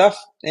sending stuff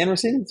and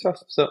receiving stuff.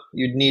 So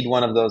you'd need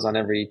one of those on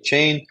every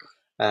chain.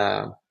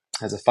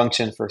 Has a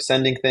function for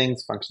sending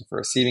things, function for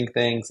receiving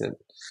things.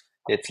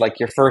 It's like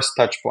your first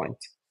touch point.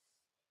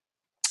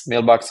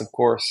 Mailbox, of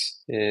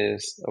course,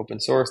 is open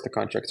source. The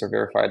contracts are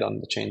verified on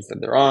the chains that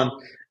they're on,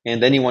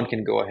 and anyone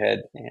can go ahead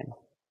and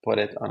put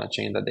it on a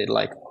chain that they'd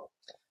like.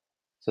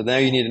 So now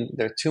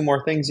there are two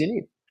more things you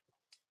need.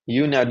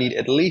 You now need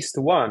at least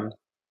one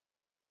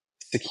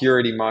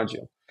security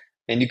module.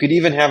 And you could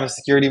even have a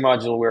security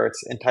module where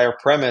its entire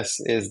premise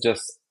is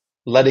just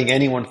letting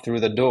anyone through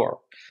the door.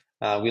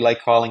 We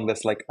like calling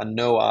this like a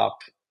no-op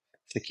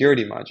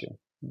security module.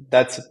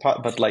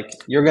 But like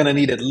you're going to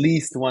need at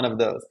least one of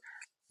those.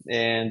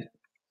 And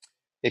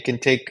it can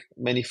take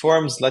many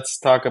forms. Let's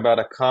talk about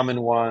a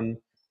common one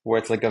where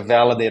it's like a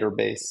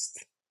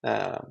validator-based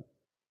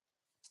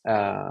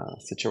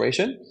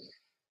situation,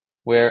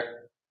 where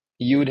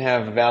you'd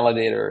have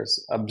validators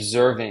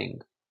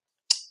observing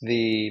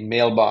the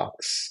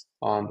mailbox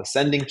on the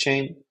sending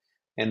chain.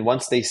 And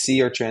once they see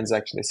your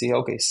transaction, they see,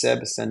 okay,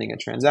 Seb is sending a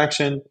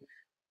transaction.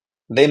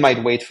 They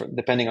might wait for,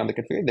 depending on the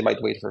configuration, they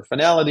might wait for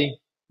finality.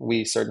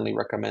 We certainly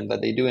recommend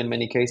that they do in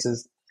many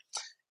cases.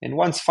 And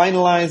once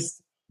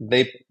finalized,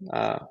 they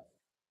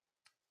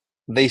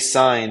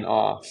sign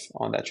off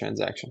on that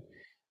transaction.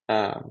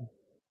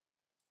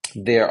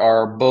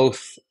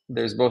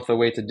 There's both a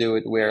way to do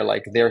it where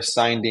like they're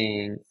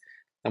signing,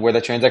 and where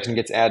the transaction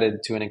gets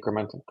added to an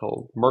incremental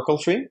called Merkle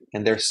tree,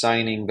 and they're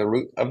signing the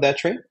root of that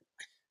tree.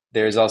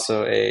 There's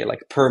also a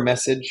like per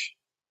message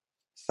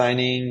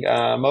signing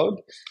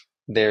mode.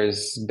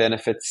 There's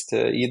benefits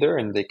to either,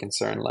 and they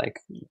concern like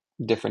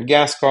different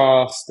gas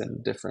costs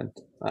and different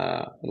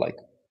like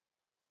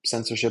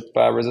censorship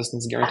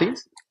resistance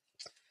guarantees.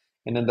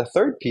 And then the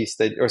third piece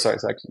in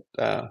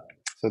that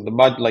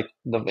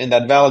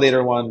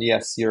validator one,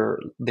 yes,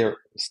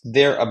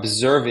 they're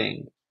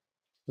observing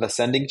the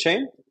sending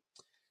chain,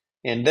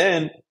 and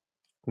then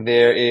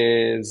there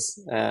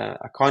is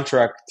a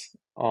contract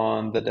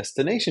on the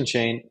destination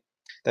chain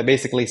that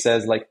basically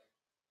says like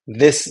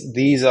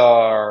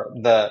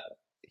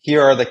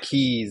here are the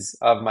keys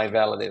of my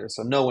validator.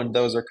 So know when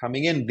those are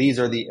coming in, these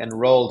are the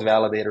enrolled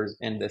validators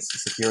in this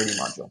security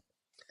module.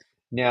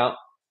 Now,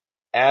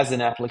 as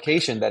an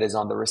application that is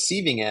on the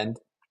receiving end,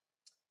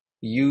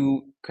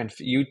 you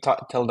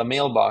tell the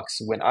mailbox,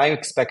 when I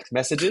expect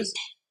messages,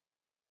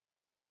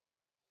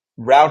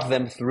 route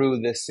them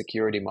through this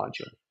security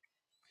module.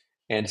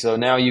 And so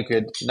now you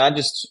could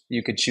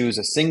choose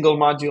a single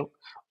module,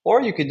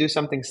 or you could do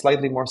something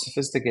slightly more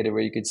sophisticated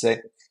where you could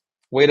say,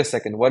 wait a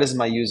second, what is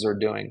my user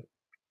doing?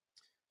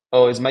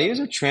 Oh, is my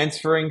user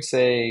transferring,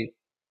 say,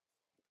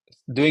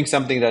 doing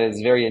something that is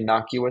very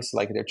innocuous,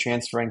 like they're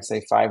transferring,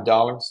 say,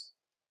 $5?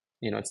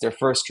 It's their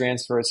first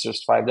transfer, it's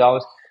just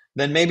 $5.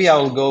 Then maybe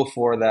I'll go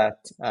for that,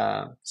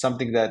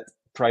 something that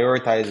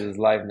prioritizes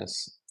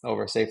liveness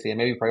over safety and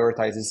maybe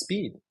prioritizes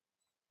speed,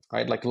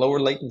 right? Like lower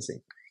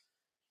latency.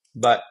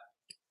 But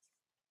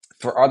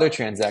for other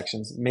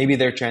transactions, maybe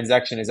their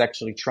transaction is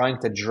actually trying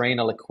to drain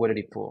a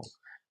liquidity pool.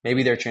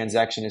 Maybe their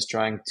transaction is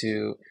trying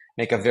to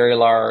make a very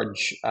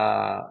large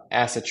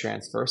asset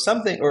transfer,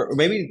 something, or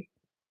maybe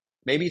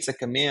it's a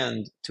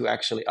command to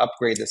actually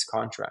upgrade this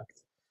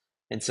contract.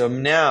 And so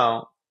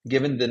now,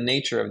 given the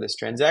nature of this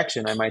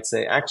transaction, I might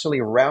say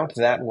actually route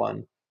that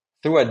one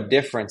through a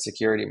different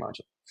security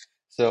module.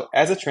 So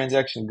as a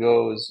transaction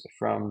goes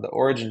from the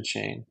origin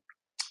chain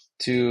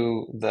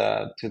to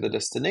the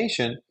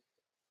destination,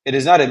 it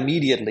is not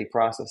immediately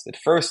processed. It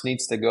first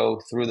needs to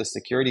go through the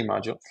security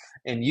module,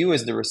 and you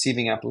as the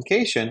receiving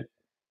application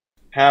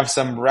have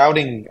some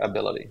routing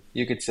ability.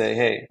 You could say,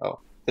 hey,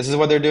 this is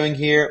what they're doing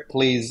here.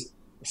 Please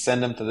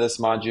send them to this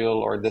module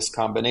or this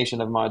combination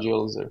of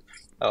modules. Or,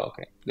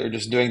 okay, they're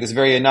just doing this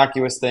very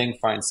innocuous thing.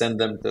 Fine, send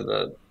them to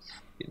the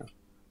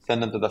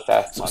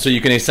fast module. So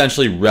you can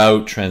essentially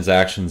route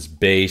transactions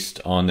based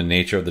on the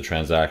nature of the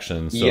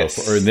transaction. So,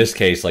 yes. Or in this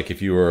case, like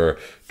if you were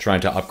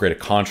trying to upgrade a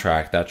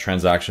contract, that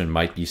transaction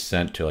might be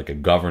sent to like a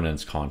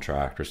governance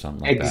contract or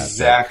something like that.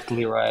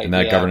 Exactly right. And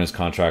that governance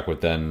contract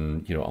would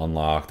then,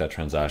 unlock that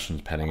transaction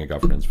pending a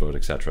governance vote,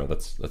 etc.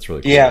 That's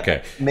really cool. Yeah.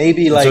 Okay.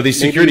 Maybe like so these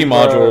security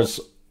modules.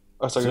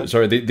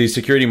 Sorry. These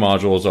security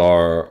modules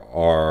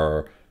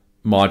are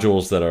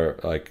modules that are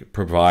like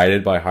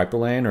provided by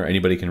Hyperlane, or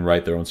anybody can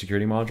write their own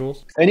security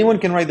modules? Anyone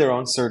can write their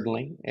own,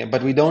 certainly,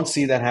 but we don't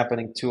see that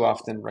happening too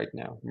often right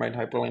now, right?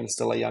 Hyperlane is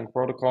still a young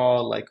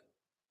protocol. Like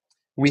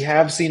we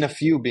have seen a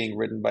few being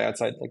written by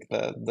outside, like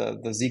the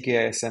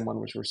ZKISM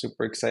one, which we're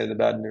super excited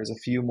about, and there's a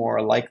few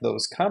more like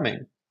those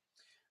coming.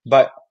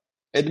 But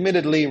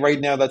admittedly, right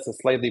now, that's a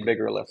slightly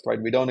bigger lift,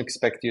 right? We don't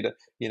expect you to,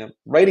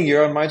 writing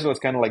your own module is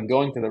kind of like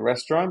going to the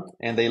restaurant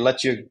and they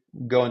let you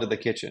go into the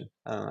kitchen.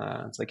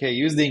 It's like, hey,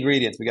 use the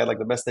ingredients. We got like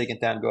the best steak in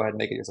town. Go ahead and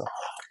make it yourself.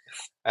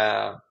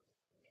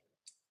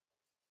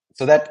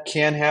 So that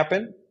can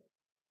happen.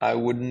 I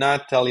would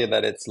not tell you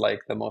that it's like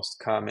the most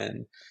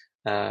common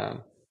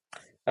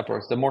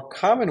approach. The more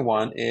common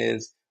one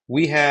is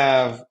we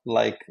have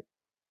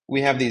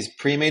these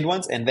pre-made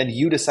ones, and then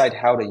you decide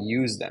how to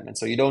use them. And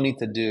so you don't need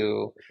to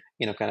do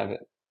kind of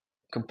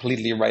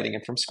completely writing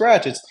it from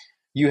scratch. It's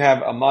you have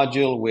a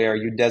module where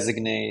you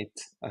designate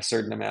a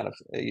certain amount of,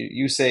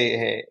 you say,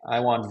 hey, I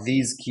want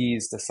these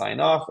keys to sign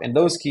off, and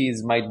those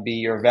keys might be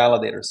your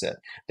validator set.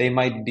 They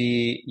might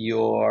be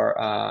your,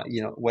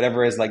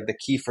 whatever is like the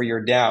key for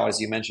your DAO, as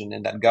you mentioned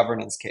in that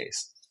governance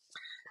case.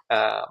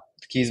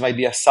 Keys might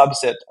be a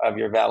subset of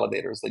your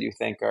validators that you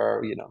think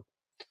are,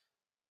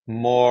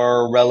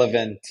 more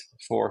relevant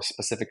for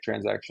specific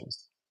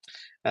transactions.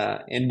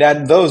 And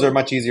that those are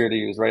much easier to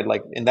use, right?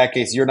 Like in that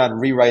case, you're not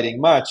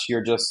rewriting much.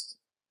 You're just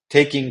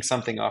taking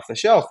something off the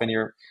shelf and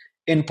you're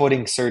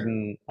inputting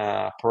certain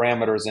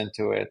parameters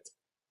into it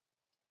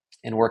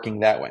and working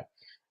that way.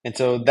 And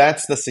so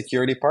that's the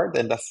security part.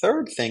 And the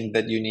third thing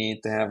that you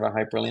need to have a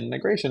Hyperlane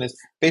integration is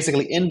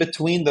basically in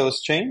between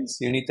those chains,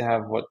 you need to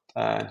have what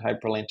in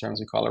Hyperlane terms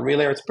we call a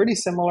relayer. It's pretty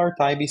similar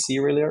to IBC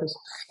relayers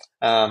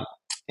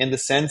in the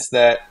sense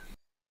that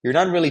you're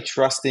not really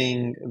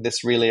trusting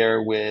this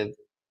relayer with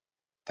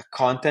the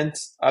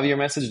contents of your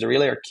message. The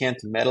relayer can't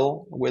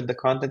meddle with the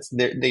contents.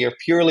 They are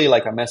purely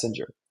like a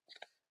messenger.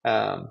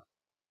 And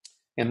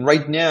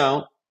right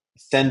now,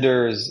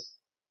 senders,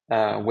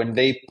 when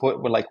they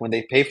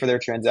pay for their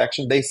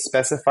transaction, they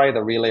specify the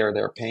relayer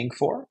they're paying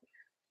for.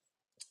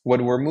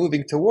 What we're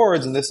moving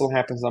towards, and this will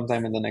happen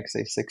sometime in the next,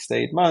 say, 6 to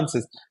 8 months,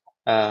 is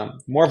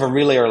more of a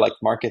relayer like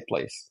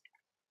marketplace,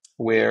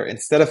 where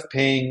instead of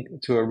paying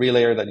to a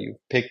relayer that you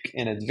pick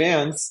in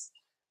advance,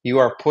 you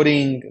are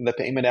putting the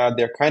payment out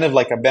there kind of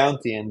like a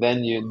bounty, and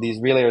then these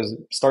relayers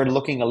start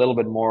looking a little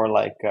bit more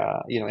like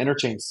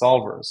interchain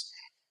solvers,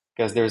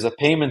 because there's a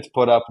payment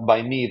put up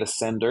by me, the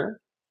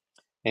sender,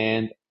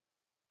 and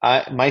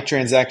my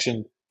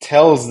transaction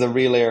tells the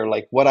relayer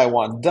like what I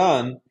want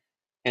done,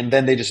 and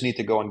then they just need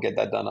to go and get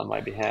that done on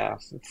my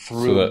behalf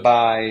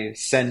by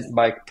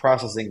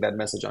processing that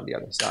message on the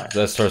other side.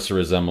 That starts to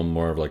resemble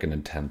more of like an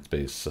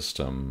intent-based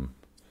system.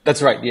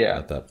 That's right. Yeah.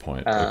 At that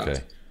point,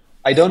 okay.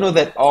 I don't know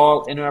that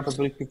all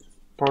interoperability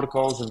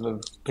protocols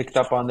have picked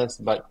up on this,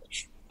 but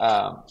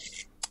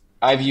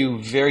I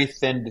view very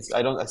thin.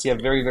 I see a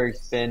very, very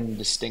thin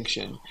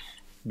distinction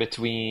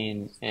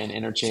between an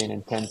interchain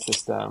intent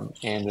system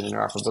and an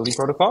interoperability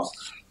protocol.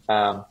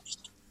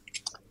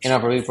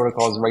 Interoperability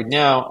protocols right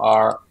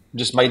now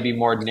might be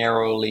more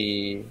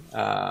narrowly,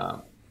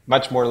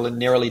 much more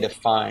narrowly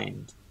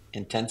defined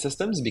intent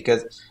systems,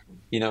 because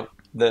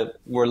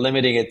we're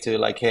limiting it to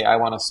like, hey, I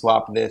want to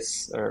swap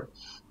this, or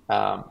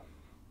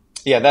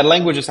that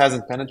language just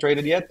hasn't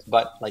penetrated yet.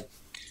 But like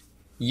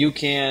you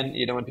can,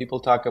 when people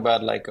talk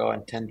about like,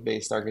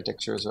 intent-based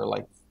architectures or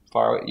like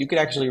you could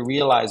actually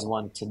realize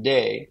one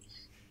today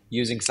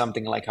using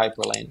something like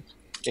Hyperlane.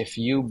 If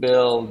you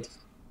build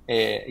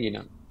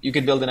you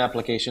could build an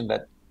application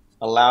that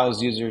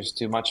allows users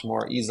to much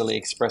more easily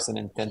express an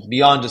intent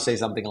beyond just say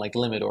something like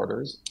limit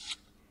orders,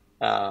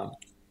 and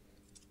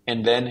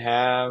then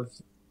have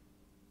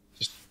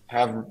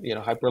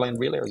Hyperlane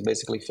relayers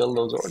basically fill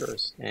those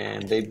orders,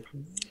 and they,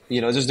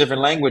 it's just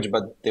different language,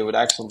 but they would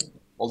actually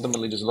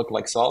ultimately just look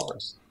like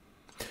solvers.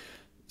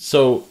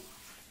 So,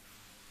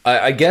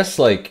 I guess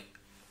like,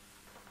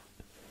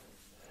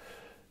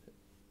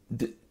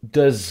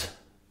 does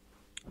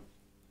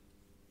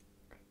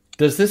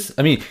this?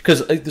 I mean,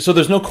 because so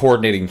there's no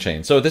coordinating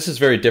chain. So this is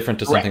very different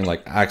to something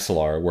like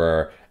Axelar,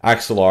 where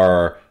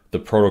Axelar, the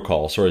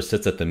protocol, sort of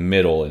sits at the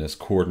middle and is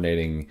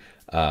coordinating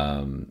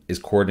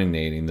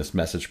this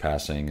message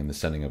passing and the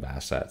sending of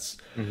assets.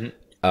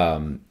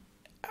 Mm-hmm.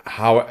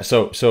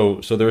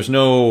 So there's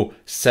no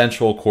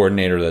central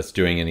coordinator that's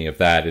doing any of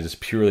that. It is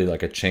purely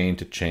like a chain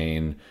to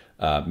chain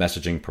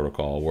messaging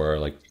protocol, where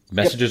like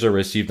messages are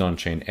received on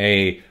chain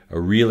A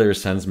relayer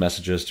sends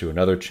messages to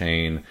another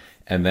chain,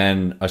 and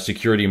then a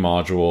security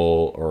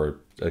module or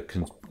a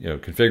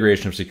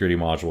configuration of security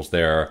modules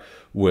there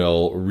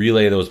will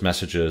relay those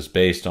messages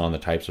based on the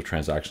types of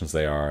transactions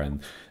they are,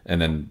 and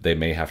then they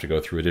may have to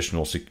go through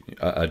additional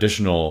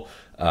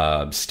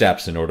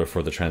steps in order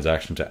for the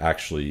transaction to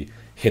actually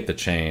hit the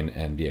chain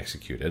and be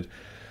executed.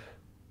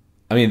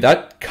 I mean,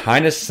 that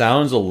kind of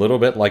sounds a little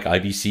bit like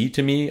IBC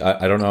to me.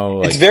 I don't know.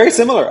 Like, it's very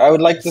similar. I would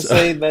like to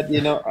say that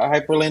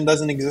Hyperlane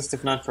doesn't exist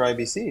if not for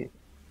IBC.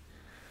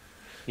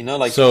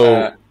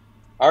 So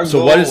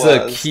what is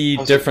the key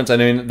difference? I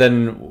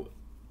mean,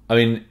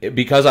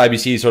 because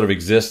IBC sort of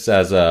exists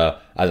as a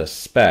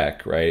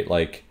spec, right?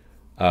 Like,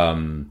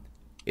 does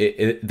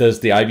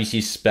the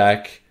IBC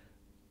spec,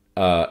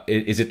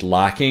 is it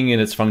lacking in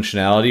its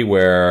functionality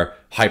where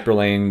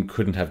Hyperlane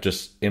couldn't have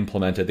just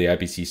implemented the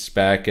IBC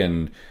spec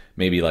and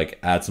maybe like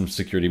add some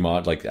security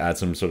add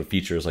some sort of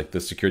features like the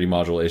security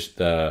module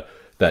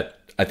that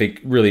I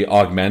think really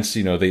augments,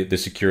 the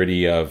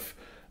security of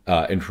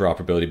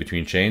interoperability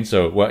between chains.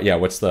 So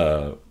what's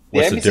the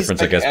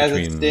difference, I guess, as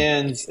between... it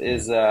stands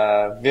is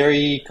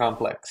very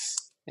complex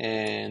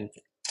and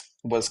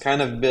was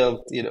kind of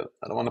built, I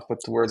don't want to put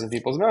words in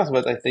people's mouths,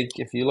 but I think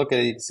if you look at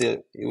it,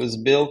 it was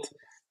built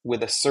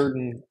with a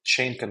certain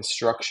chain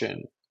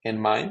construction in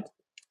mind.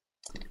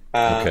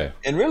 And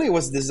really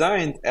was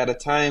designed at a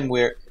time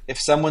where if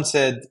someone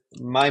said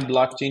my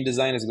blockchain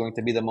design is going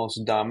to be the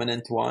most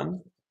dominant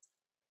one,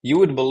 you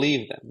would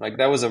believe them. Like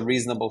that was a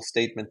reasonable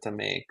statement to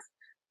make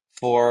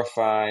 4,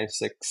 5,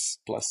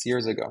 6+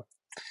 years ago.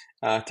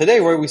 Today,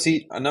 where we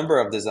see a number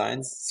of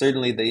designs,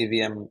 certainly the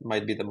EVM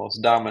might be the most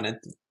dominant,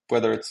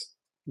 whether it's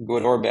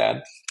good or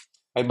bad,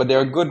 right? But there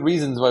are good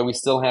reasons why we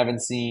still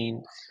haven't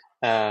seen,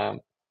 um,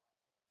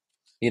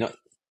 you know,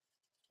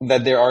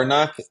 that there are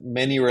not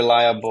many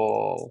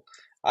reliable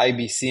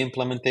IBC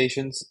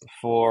implementations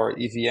for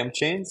EVM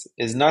chains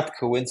is not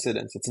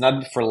coincidence. It's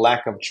not for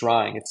lack of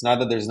trying. It's not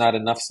that there's not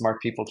enough smart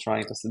people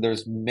trying to.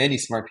 There's many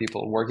smart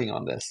people working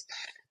on this.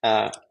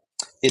 Uh,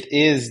 it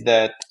is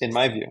that, in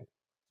my view,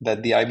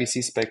 that the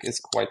IBC spec is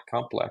quite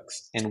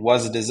complex and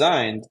was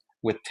designed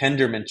with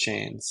Tendermint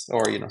chains,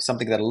 or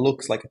something that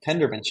looks like a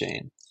Tendermint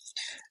chain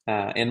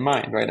in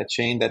mind, right? A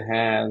chain that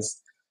has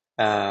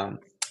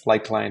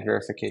like client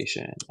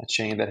verification, a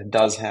chain that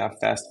does have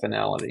fast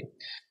finality.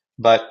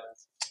 But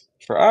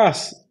for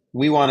us,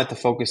 we wanted to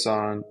focus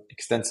on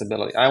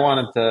extensibility. I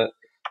wanted to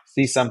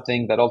see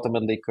something that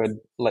ultimately could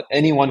let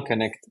anyone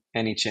connect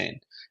any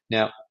chain.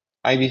 Now,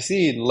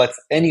 IBC lets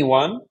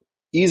anyone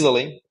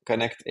easily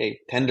connect a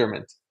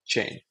Tendermint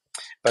chain.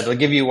 But I'll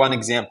give you one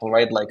example,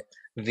 right? Like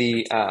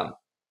the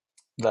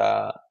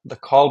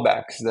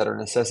callbacks that are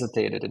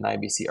necessitated in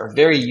IBC are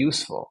very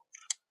useful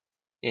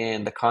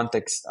in the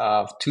context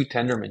of two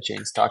Tendermint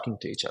chains talking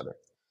to each other.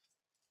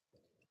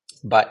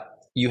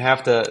 But you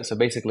have to, so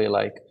basically,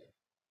 like,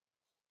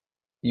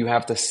 you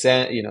have to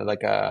send,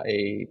 like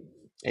a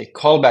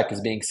callback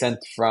is being sent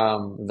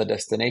from the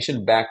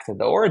destination back to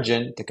the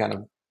origin to kind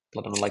of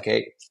let them know, like,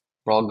 hey,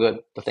 we're all good,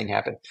 the thing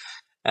happened.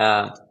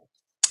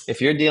 If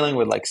you're dealing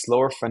with like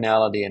slower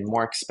finality and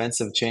more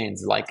expensive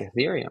chains like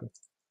Ethereum,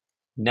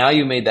 now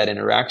you made that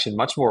interaction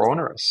much more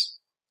onerous.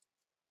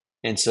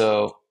 And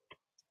so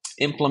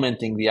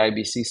implementing the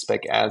IBC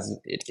spec as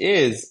it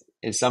is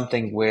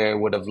something where it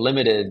would have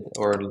limited,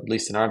 or at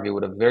least in our view,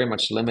 would have very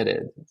much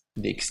limited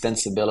the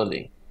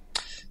extensibility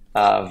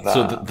of.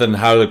 So then,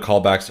 how are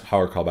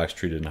callbacks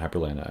treated in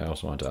Hyperlane? I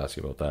also wanted to ask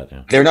you about that.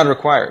 Yeah, they're not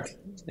required.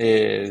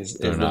 They're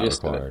not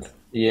required.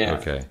 Yeah.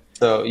 Okay.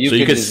 So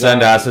you could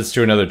send assets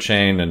to another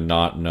chain and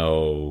not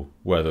know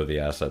whether the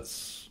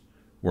assets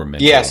were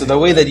minted. Yeah. So the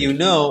way that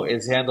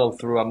is handled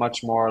through a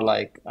much more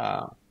like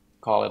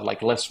call it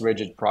like less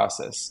rigid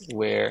process,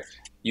 where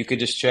you could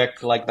just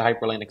check like the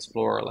Hyperlane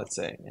Explorer, let's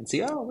say, and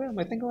see, oh, well,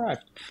 my thing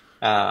arrived.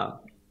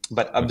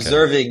 But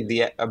observing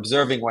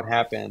what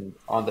happened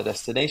on the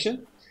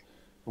destination,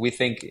 we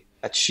think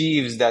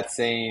achieves that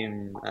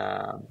same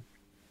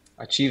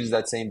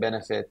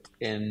benefit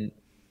in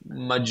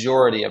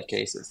majority of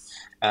cases.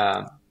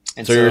 And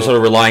so you're sort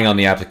of relying on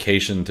the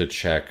application to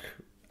check.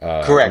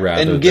 Correct,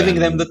 and giving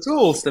them the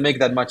tools to make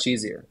that much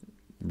easier.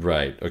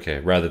 Right. Okay.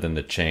 Rather than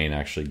the chain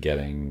actually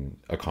getting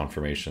a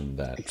confirmation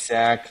that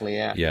exactly.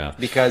 Yeah. Yeah.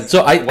 Because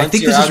so I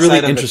think this is really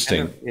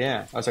interesting.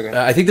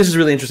 I think this is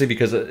really interesting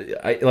because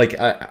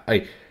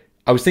I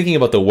was thinking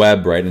about the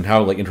web, right, and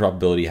how like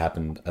interoperability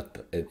happened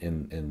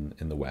in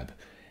the web,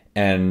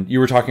 and you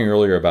were talking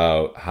earlier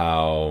about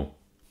how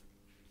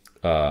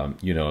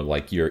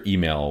like your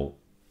email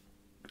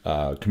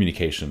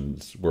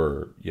communications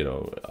were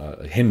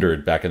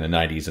hindered back in the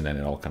 90s, and then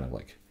it all kind of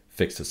like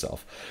fixed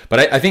itself.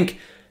 But I think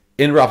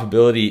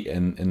interoperability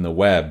in the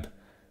web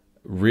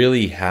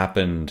really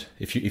happened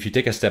if you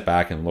take a step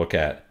back and look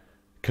at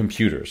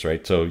computers,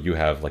 right? So you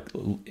have like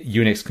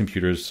Unix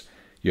computers,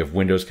 you have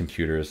Windows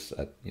computers,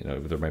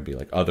 there might be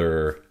like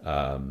other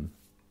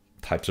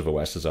types of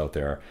OSs out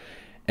there,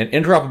 and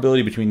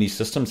interoperability between these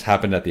systems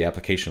happened at the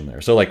application layer.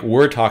 So like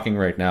we're talking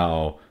right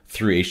now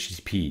through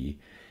HTTP,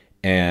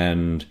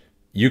 and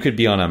you could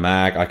be on a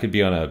Mac, I could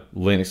be on a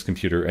Linux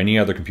computer, any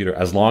other computer,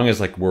 as long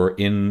as like we're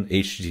in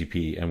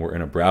HTTP and we're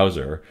in a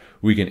browser,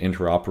 we can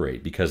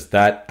interoperate, because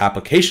that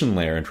application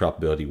layer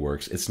interoperability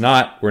works.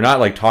 We're not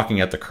like talking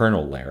at the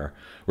kernel layer.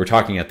 We're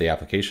talking at the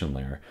application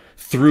layer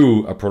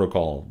through a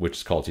protocol which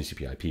is called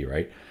TCP/IP,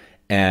 right?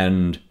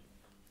 And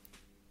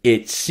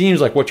it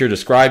seems like what you're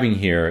describing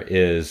here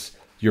is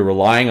you're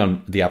relying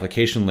on the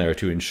application layer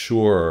to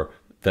ensure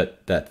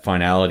that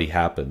finality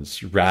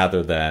happens,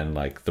 rather than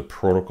like the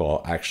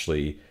protocol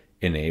actually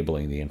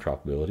enabling the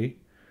interoperability.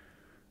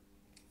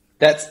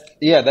 That's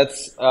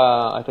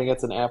I think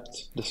that's an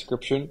apt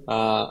description.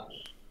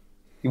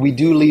 We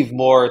do leave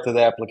more to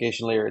the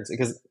application layer,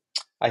 because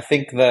I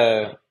think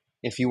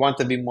if you want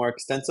to be more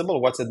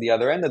extensible, what's at the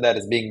other end of that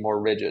is being more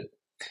rigid.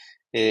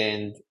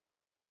 And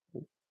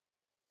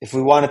if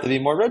we want it to be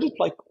more rigid,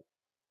 like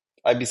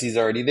IBC is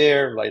already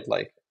there, right?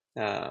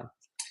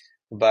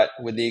 But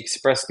with the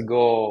expressed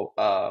goal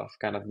of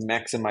kind of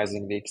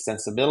maximizing the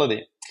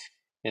extensibility.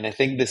 And I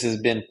think this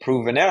has been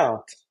proven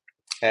out,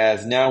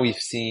 as now we've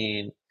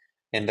seen,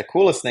 and the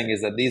coolest thing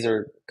is that these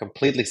are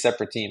completely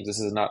separate teams. This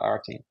is not our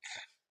team.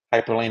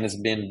 Hyperlane has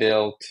been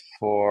built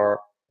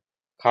for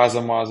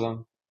Cosmos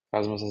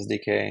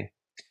SDK,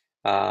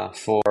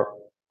 for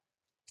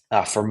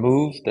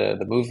Move,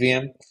 the Move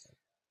VM,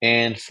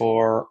 and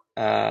for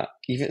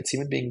it's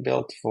even being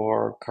built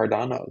for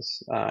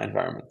Cardano's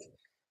environment.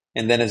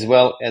 And then as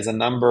well as a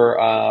number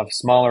of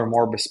smaller,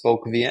 more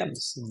bespoke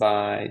VMs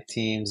by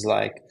teams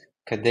like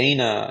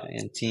Cadena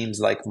and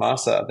teams like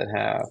Masa that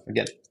have,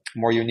 again,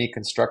 more unique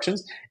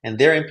constructions. And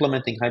they're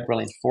implementing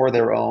Hyperlane for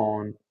their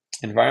own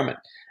environment.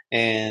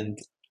 And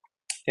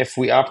if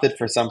we opted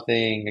for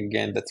something,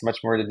 again, that's much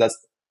more, that does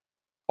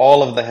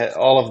all of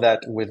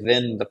that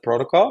within the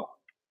protocol,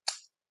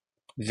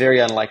 very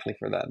unlikely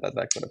for that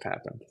could have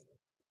happened.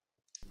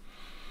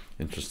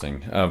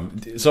 Interesting.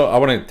 So I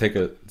want to take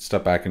a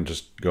step back and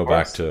just go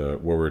back to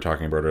what we were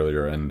talking about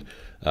earlier, and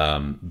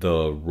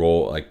the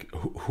role. Like,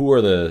 who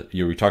are the?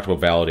 We talked about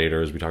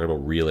validators. We talked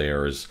about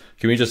relayers.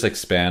 Can we just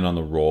expand on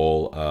the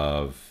role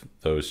of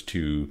those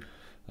two,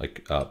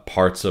 like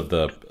parts of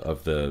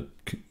the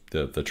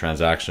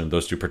transaction?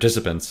 Those two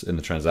participants in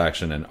the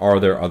transaction, and are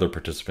there other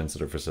participants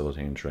that are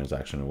facilitating the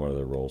transaction, and what are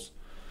their roles?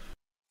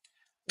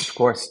 Of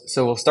course.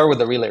 So we'll start with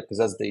the relayer because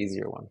that's the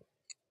easier one.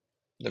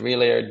 The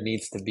relayer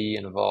needs to be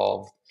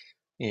involved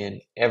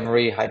in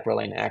every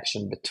Hyperlane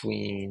action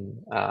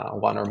between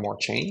one or more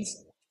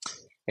chains.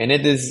 And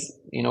it is,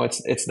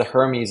 it's the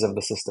Hermes of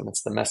the system.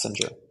 It's the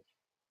messenger.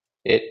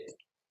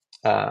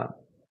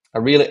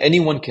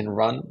 Anyone can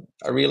run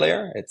a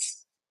relayer.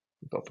 It's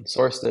open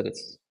sourced it.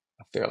 It's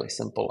a fairly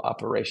simple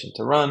operation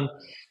to run.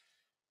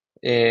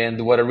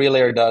 And what a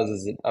relayer does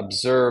is it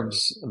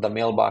observes the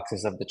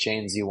mailboxes of the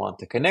chains you want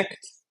to connect.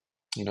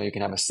 You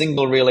can have a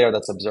single relayer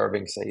that's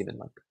observing, say, even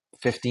like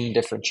 15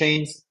 different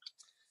chains.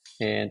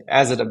 And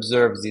as it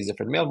observes these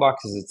different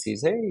mailboxes, it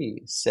sees,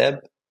 hey, Seb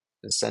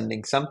is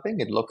sending something.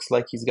 It looks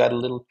like he's got a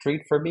little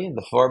treat for me in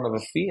the form of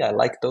a fee. I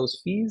like those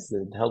fees.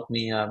 It help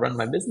me run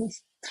my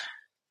business.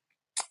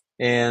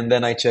 And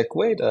then I check,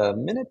 wait a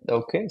minute.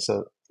 Okay,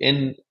 so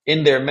in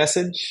their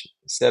message,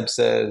 Seb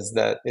says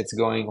that it's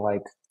going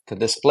like to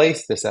this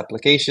place, this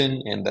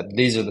application, and that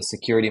these are the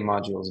security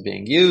modules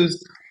being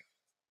used.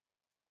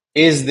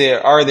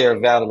 Are there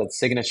valid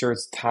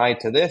signatures tied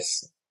to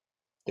this?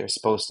 They're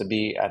supposed to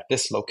be at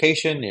this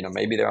location.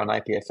 Maybe they're on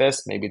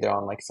IPFS, maybe they're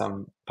on like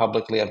some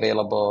publicly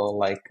available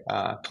like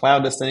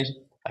cloud destination.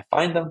 I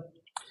find them.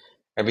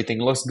 Everything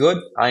looks good.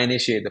 I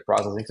initiate the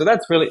processing. So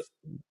that's really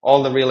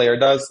all the relayer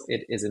does.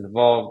 It is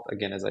involved,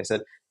 again, as I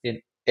said,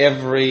 in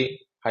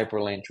every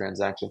Hyperlane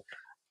transaction.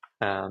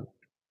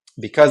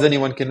 Because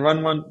anyone can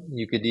run one,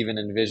 you could even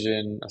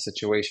envision a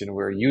situation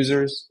where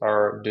users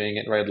are doing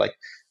it, right? Like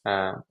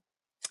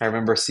I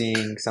remember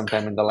seeing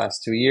sometime in the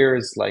last 2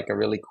 years, like a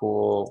really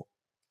cool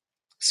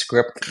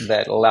script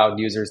that allowed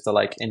users to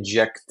like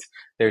inject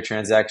their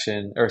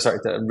transaction, or sorry,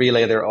 to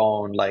relay their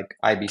own like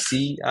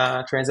IBC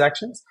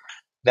transactions.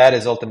 That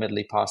is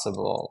ultimately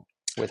possible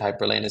with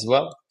Hyperlane as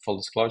well. Full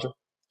disclosure,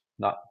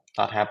 not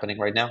happening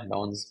right now.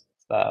 No one's.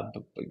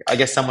 I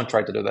guess someone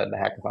tried to do that in the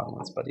hackathon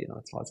once, but it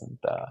wasn't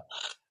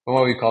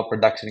what we call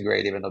production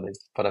grade, even though they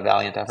put a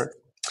valiant effort.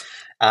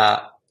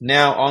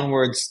 Now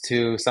onwards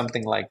to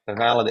something like the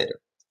validator.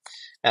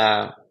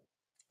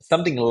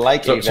 Something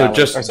like so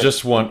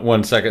just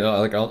one second,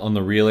 like on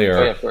the relayer.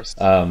 Oh, yeah, of course.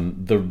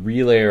 The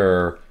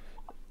relayer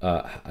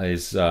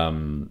is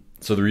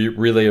so the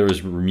relayer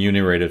is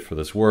remunerated for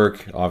this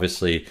work,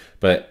 obviously,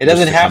 but it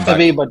doesn't have to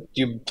be. But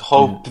you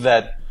hope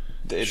that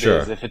it sure.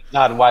 is. If it's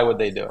not, why would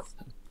they do it?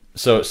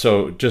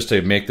 So just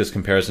to make this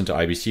comparison to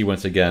IBC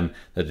once again,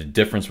 that the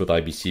difference with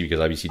IBC, because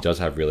IBC does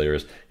have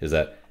relayers, is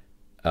that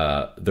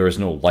there is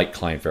no like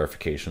client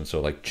verification.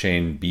 So like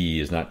chain B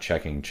is not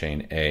checking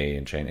chain A,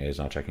 and chain A is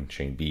not checking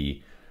chain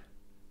B.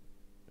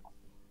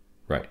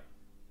 Right.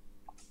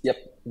 Yep,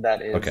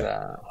 that is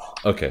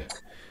okay.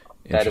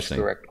 That is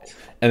correct.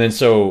 And then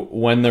so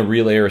when the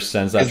relayer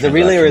sends that, because the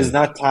relayer is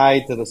not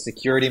tied to the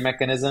security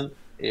mechanism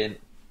in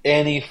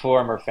any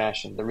form or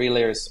fashion. The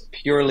relayer is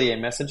purely a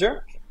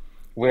messenger,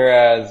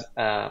 whereas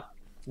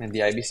in the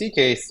IBC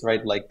case,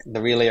 right, like the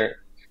relayer,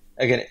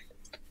 again,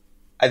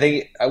 I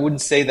think I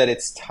wouldn't say that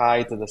it's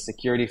tied to the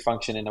security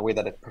function in a way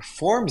that it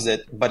performs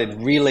it, but it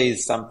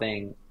relays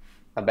something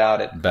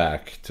about it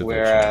back to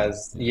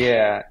whereas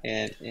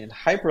in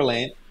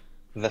Hyperlane,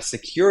 the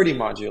security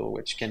module,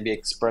 which can be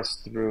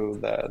expressed through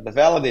the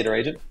validator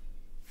agent,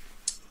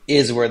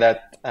 is where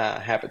that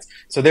happens.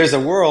 So there's a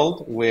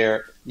world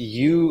where the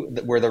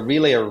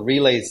relayer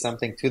relays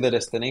something to the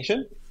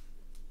destination,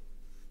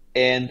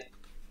 and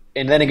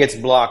then it gets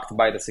blocked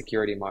by the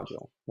security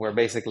module, where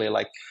basically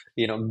like,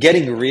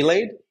 getting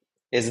relayed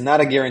is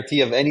not a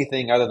guarantee of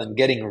anything other than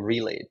getting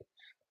relayed.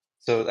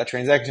 So a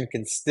transaction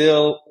can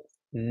still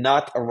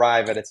not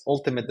arrive at its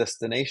ultimate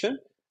destination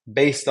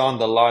based on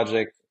the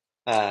logic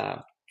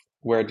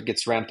where it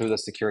gets ran through the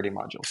security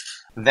module.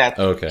 That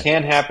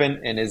can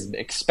happen and is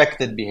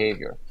expected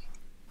behavior.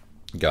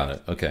 Got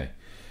it. Okay.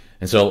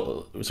 And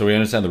so we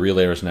understand the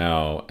relayers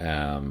now.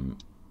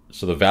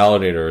 So the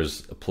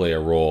validators play a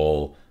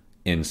role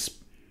in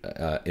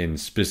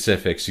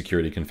specific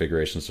security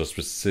configurations, so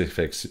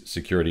specific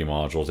security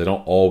modules. They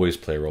don't always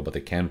play a role, but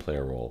they can play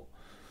a role.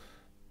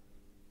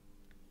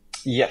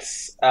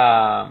 Yes.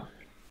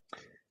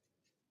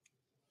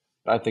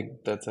 I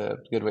think that's a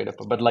good way to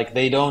put. But like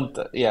they don't,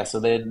 yeah. So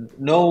they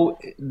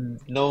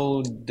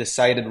no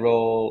decided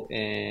role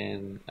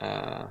in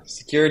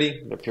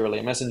security. They're purely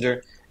a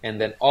messenger,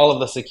 and then all of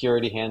the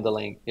security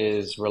handling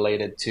is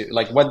related to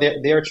like what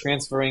they're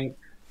transferring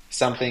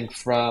something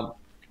from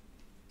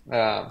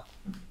uh,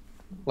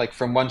 like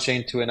from one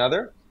chain to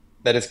another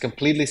that is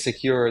completely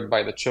secured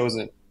by the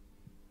chosen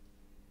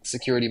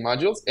security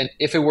modules. And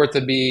if it were to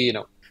be,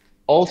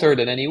 altered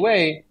in any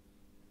way,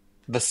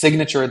 the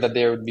signature that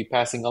they would be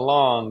passing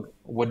along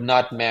would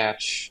not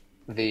match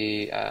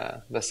the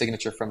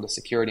signature from the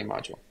security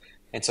module.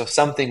 And so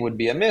something would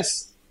be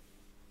amiss,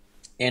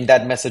 and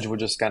that message would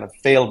just kind of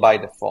fail by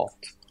default.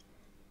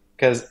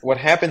 Because what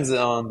happens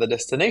on the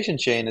destination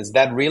chain is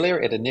that relay,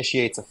 it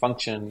initiates a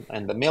function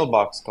in the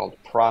mailbox called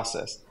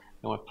process.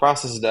 And what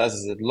process does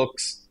is it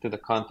looks to the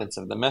contents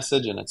of the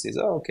message and it says,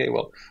 oh, okay,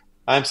 well,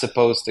 I'm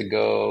supposed to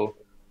go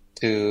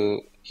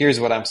to, here's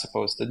what I'm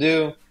supposed to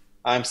do.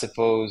 I'm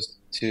supposed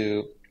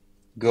to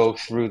go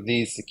through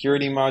these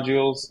security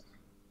modules.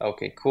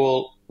 Okay,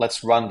 cool.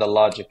 Let's run the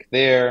logic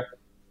there.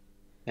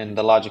 And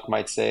the logic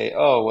might say,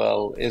 oh,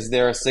 well, is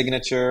there a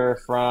signature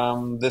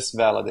from this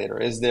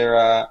validator? Is there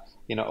a,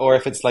 or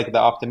if it's like the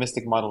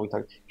optimistic model we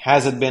talked,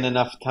 has it been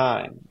enough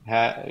time?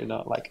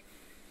 Like,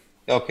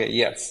 okay,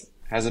 yes.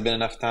 Has it been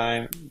enough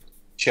time?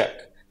 Check.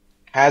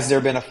 Has there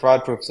been a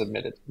fraud proof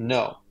submitted?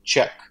 No.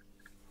 Check.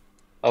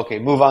 Okay,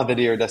 move on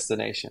to your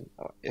destination.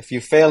 If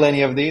you fail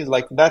any of these,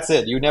 like that's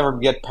it. You never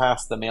get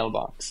past the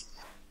mailbox.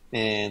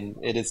 And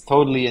it is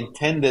totally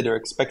intended or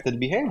expected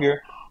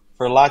behavior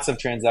for lots of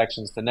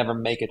transactions to never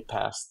make it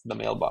past the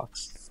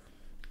mailbox.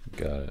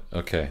 Got it.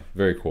 Okay,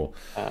 very cool.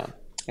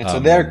 And so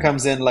there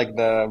comes in like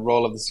the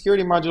role of the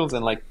security modules,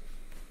 and like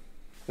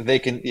they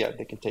can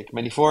take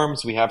many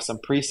forms. We have some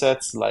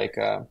presets, like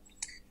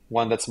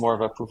one that's more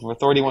of a proof of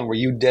authority one, where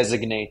you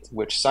designate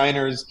which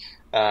signers.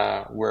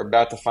 We're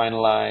about to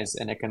finalize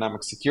an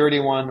economic security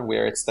one,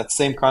 where it's that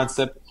same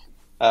concept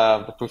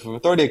of the proof of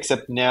authority,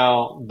 except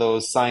now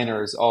those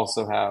signers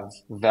also have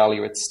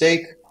value at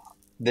stake.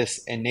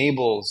 This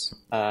enables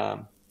a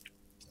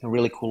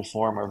really cool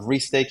form of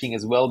restaking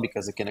as well,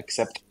 because it can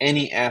accept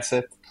any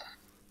asset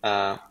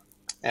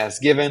as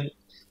given.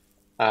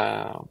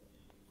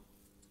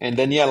 And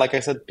then, yeah, like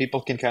I said,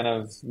 people can kind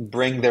of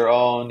bring their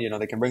own,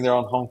 they can bring their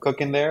own home cook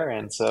in there.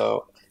 And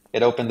so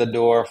it opened the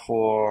door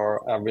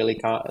for a really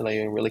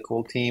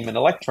cool team in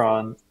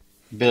Electron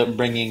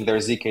bringing their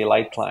ZK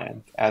Lite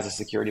client as a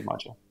security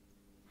module.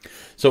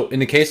 So in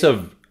the case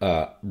of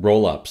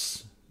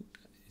roll-ups,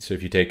 so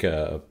if you take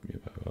a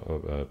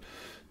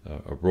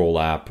roll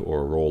app or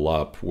a roll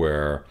up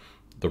where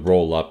the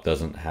roll up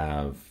doesn't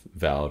have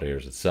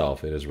validators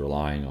itself, it is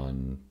relying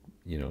on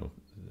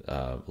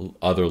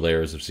other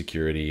layers of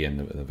security, and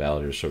the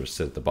validators sort of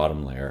sit at the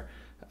bottom layer.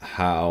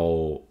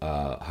 How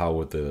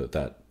would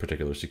that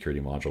particular security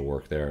module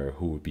work there?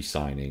 Who would be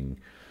signing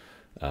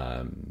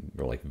or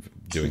like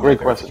doing Great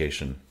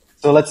verification? Question.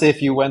 So let's say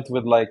if you went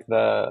with like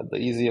the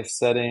easiest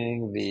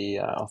setting, the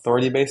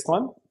authority based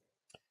one.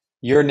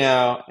 You're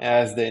now,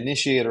 as the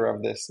initiator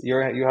of this, you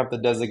have to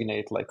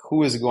designate like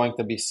who is going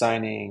to be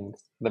signing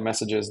the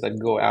messages that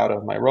go out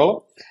of my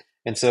role.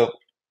 And so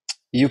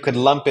you could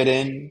lump it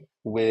in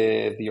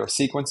with your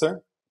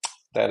sequencer.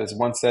 That is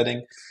one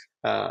setting.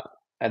 At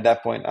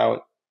that point, I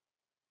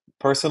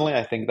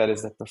think that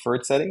is the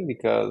preferred setting,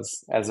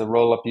 because as a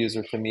roll-up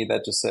user, to me,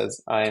 that just says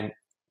I'm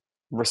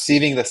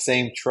receiving the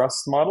same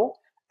trust model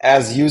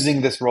as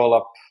using this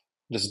roll-up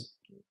just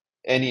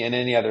in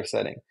any other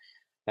setting.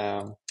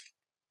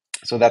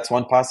 So that's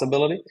one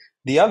possibility.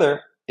 The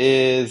other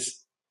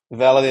is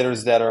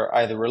validators that are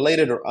either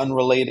related or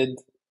unrelated.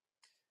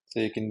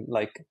 So you can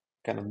like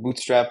kind of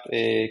bootstrap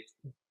a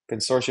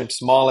consortium,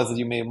 small as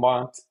you may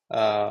want,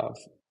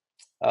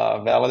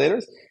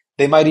 validators.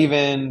 They might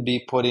even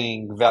be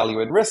putting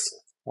value at risk.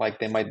 Like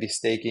they might be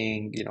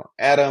staking,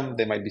 Atom.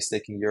 They might be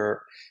staking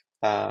your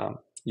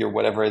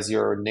whatever is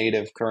your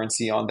native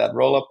currency on that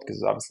rollup,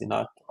 because obviously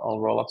not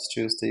all rollups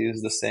choose to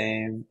use the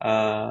same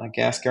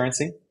gas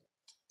currency.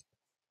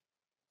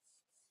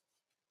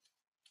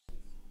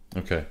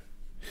 Okay.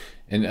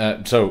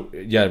 And so,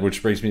 yeah,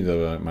 which brings me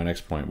to my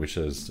next point, which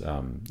is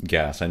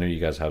gas. I know you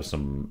guys have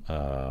some,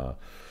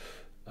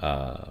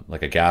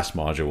 like a gas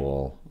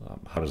module.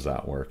 How does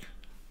that work?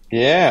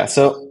 Yeah.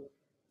 So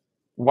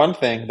one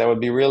thing that would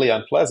be really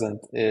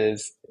unpleasant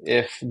is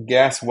if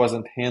gas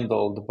wasn't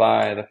handled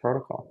by the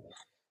protocol.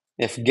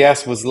 If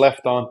gas was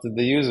left onto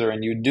the user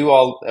and you do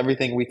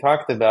everything we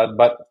talked about,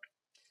 but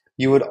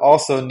you would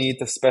also need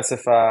to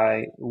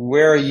specify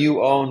where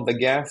you own the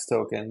gas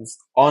tokens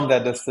on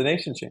that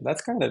destination chain.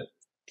 That's kind of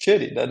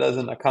shitty. That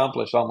doesn't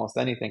accomplish almost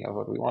anything of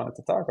what we wanted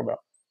to talk about.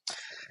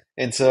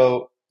 And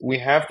so we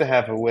have to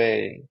have a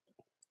way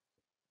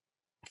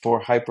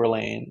for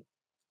Hyperlane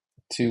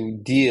to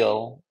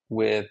deal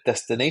with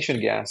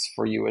destination gas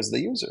for you as the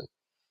user.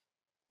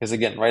 Because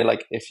again, right,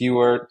 like if you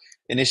were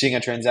initiating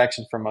a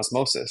transaction from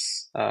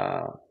Osmosis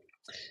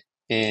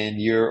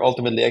and you're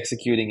ultimately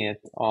executing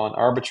it on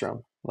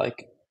Arbitrum,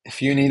 like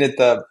if you needed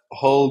to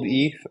hold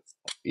ETH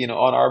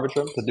on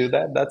Arbitrum to do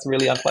that, that's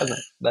really unpleasant.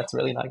 That's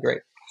really not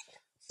great.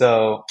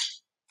 So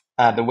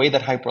the way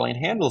that Hyperlane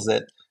handles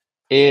it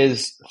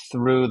is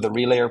through the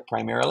relayer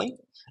primarily,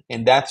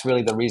 and that's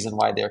really the reason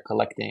why they're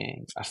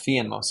collecting a fee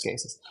in most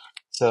cases.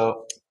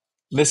 So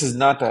this is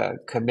not a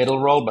committal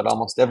role, but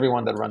almost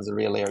everyone that runs a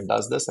relayer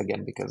does this,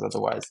 again, because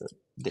otherwise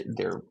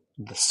the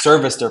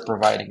service they're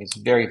providing is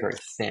very, very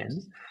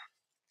thin.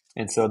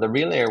 And so the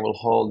relayer will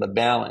hold the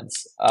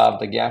balance of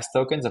the gas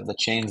tokens of the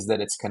chains that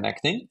it's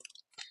connecting.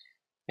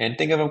 And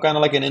think of them kind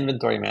of like an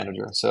inventory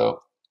manager.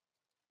 So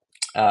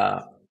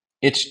uh,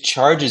 it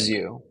charges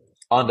you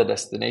on the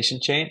destination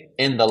chain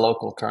in the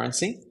local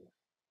currency,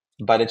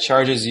 but it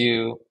charges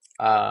you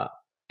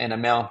an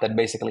amount that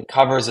basically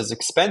covers its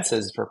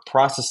expenses for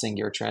processing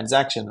your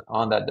transaction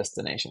on that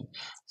destination.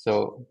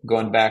 So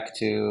going back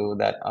to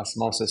that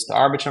osmosis to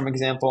Arbitrum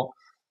example,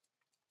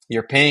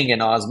 you're paying in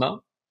Osmo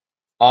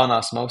on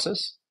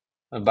osmosis,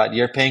 but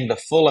you're paying the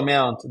full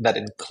amount that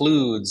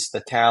includes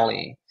the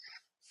tally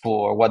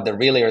for what the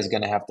relayer is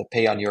going to have to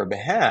pay on your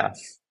behalf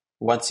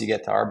once you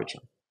get to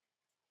Arbitrum.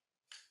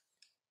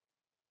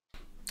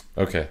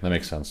 Okay, that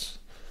makes sense.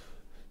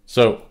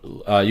 So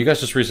you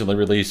guys just recently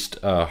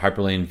released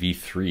Hyperlane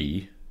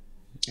V3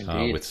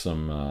 with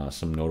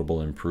some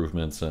notable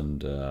improvements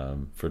and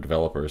for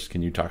developers.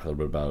 Can you talk a little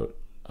bit about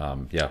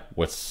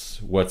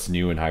what's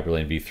new in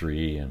Hyperlane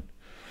V3 and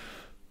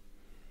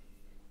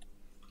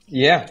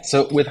Yeah,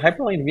 so with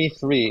Hyperlane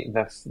V3,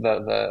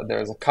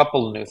 there's a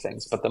couple of new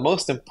things, but the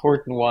most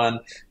important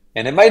one,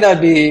 and it might not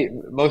be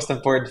most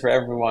important for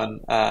everyone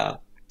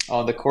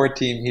on the core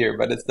team here,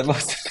 but it's the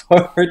most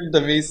important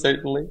to me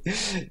certainly,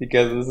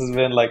 because this has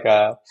been like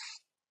a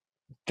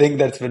thing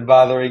that's been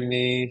bothering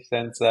me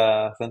since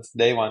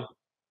day one,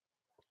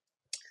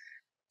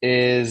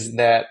 is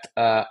that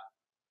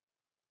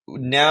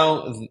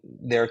now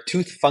there are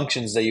two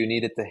functions that you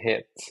needed to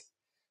hit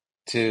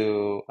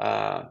to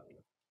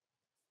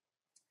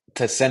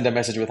send a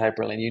message with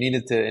Hyperlane. You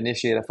needed to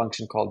initiate a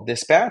function called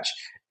dispatch,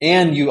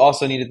 and you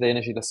also needed to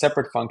initiate a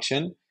separate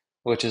function,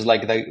 which is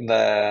like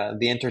the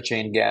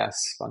interchain gas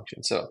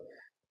function. So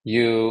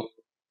you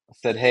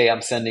said, "Hey,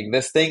 I'm sending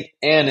this thing,"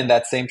 and in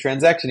that same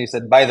transaction, you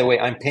said, "By the way,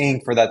 I'm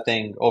paying for that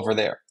thing over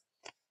there."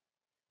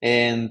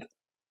 And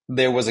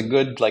there was a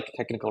good like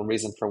technical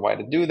reason for why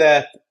to do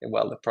that.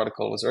 Well, the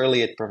protocol was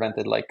early; it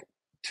prevented like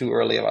too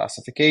early of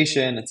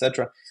ossification,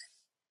 etc.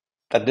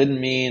 That didn't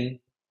mean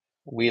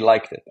we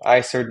liked it.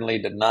 I certainly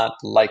did not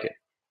like it.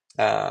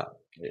 Uh,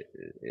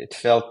 it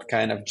felt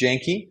kind of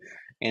janky.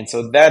 And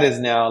so that is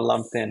now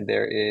lumped in.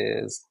 There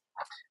is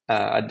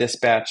a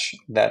dispatch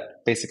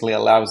that basically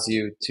allows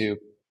you to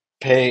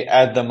pay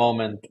at the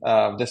moment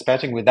of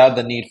dispatching without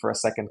the need for a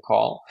second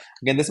call.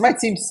 Again, this might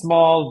seem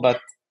small,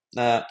 but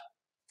uh,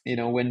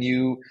 when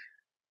you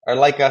are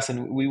like us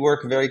and we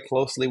work very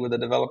closely with the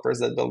developers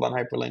that build on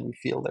Hyperlane, we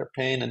feel their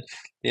pain. And,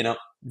 you know,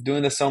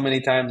 doing this so many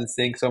times and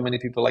seeing so many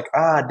people like,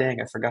 dang,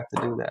 I forgot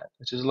to do that.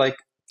 Which is like,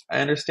 I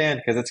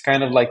understand because it's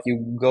kind of like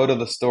you go to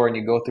the store and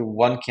you go through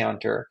one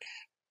counter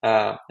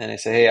and they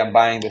say, hey, I'm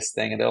buying this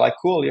thing. And they're like,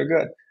 cool, you're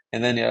good.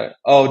 And then you're,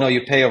 oh, no,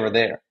 you pay over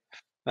there.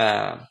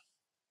 Um,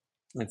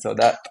 and so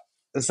that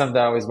is something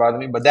that always bothers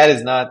me. But that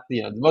is not,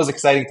 the most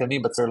exciting to me,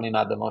 but certainly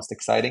not the most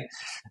exciting.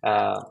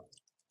 Uh,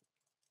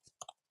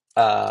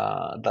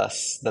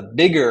 the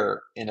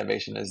bigger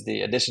innovation is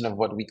the addition of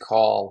what we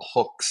call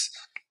hooks.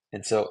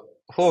 And so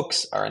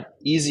hooks are an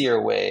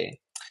easier way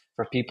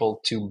for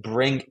people to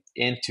bring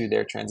into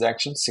their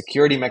transactions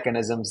security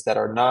mechanisms that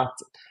are not,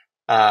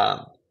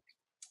 um,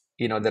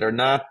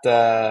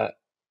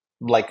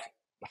 like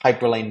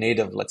Hyperlane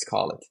native, let's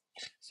call it.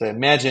 So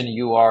imagine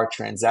you are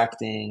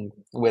transacting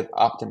with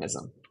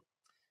Optimism.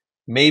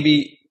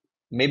 Maybe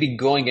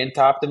going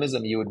into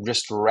Optimism, you would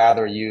just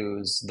rather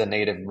use the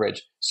native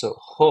bridge. So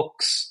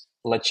hooks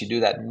let you do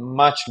that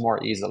much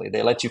more easily.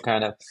 They let you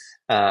kind of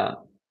uh,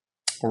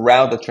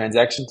 route the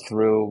transaction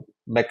through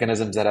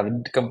mechanisms that have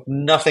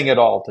nothing at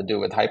all to do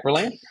with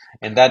Hyperlane,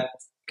 and that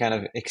kind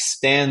of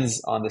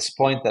extends on this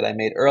point that I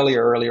made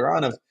earlier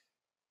on of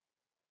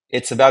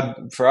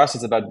for us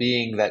it's about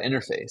being that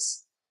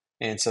interface.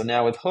 And so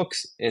now with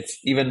hooks, it's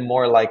even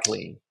more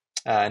likely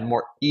and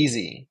more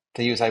easy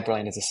to use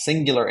Hyperlane as a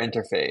singular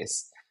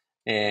interface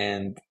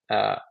and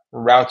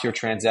route your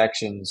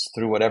transactions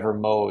through whatever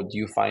mode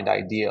you find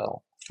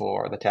ideal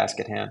for the task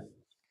at hand.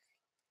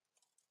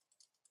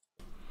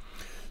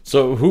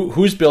 so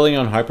who's building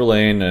on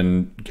Hyperlane,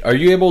 and are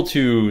you able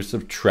to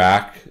sort of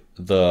track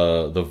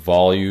the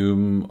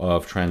volume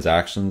of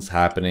transactions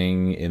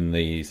happening in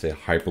the say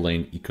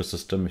Hyperlane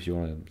ecosystem, if you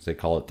want to say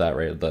call it that,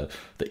 right? The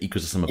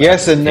ecosystem of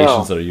Yes and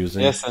applications no. that are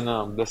using. Yes and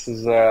no. This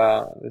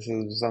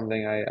is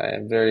something I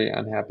am very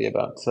unhappy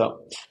about.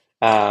 So,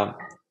 um,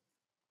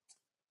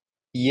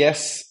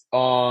 yes,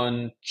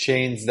 on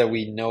chains that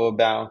we know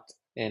about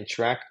and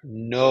track,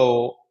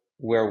 no,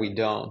 where we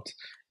don't.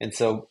 And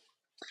so,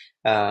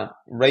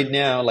 right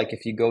now, like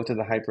if you go to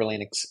the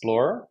Hyperlane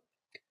Explorer,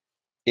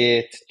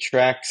 it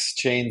tracks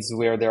chains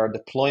where there are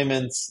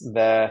deployments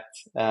that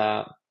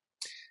uh,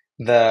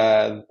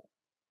 the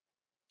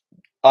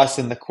us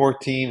in the core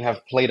team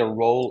have played a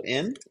role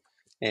in.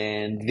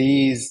 And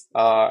these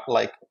are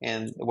like,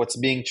 and what's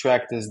being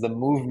tracked is the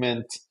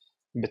movement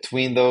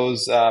between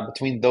those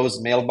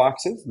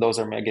mailboxes. Those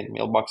are again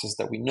mailboxes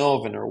that we know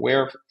of and are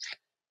aware of.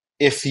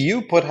 If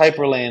you put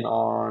Hyperlane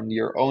on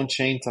your own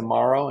chain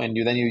tomorrow and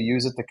you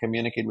use it to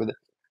communicate with it,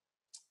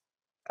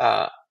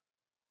 uh,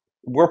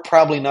 we're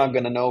probably not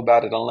going to know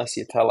about it unless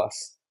you tell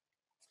us.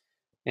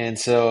 And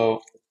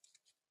so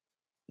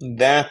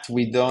that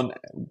we don't.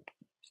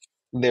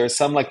 There's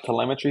some like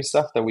telemetry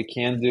stuff that we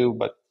can do,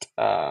 but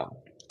uh,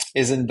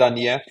 isn't done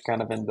yet.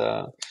 Kind of in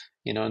the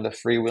in the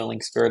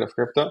freewheeling spirit of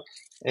crypto,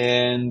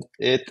 and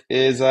it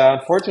is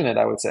unfortunate,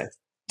 I would say.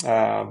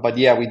 But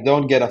yeah, we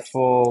don't get a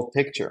full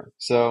picture.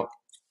 So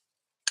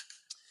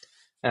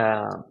uh,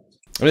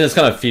 I mean, it's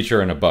kind of a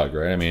feature and a bug,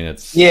 right? I mean,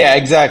 it's yeah,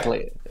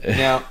 exactly.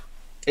 Now,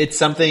 it's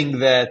something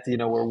that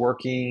we're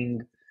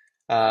working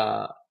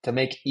to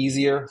make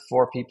easier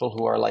for people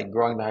who are like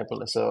growing the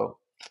hyperlink. So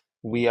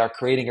we are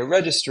creating a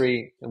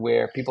registry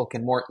where people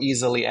can more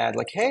easily add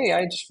like, hey,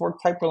 I just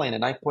worked Hyperlane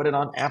and I put it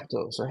on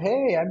Aptos, or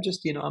hey, I'm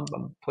just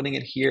I'm putting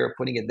it here,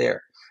 putting it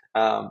there,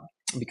 um,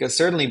 because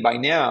certainly by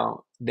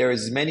now there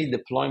is many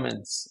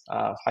deployments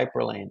of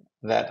Hyperlane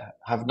that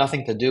have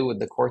nothing to do with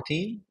the core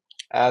team,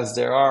 as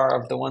there are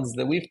of the ones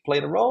that we've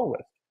played a role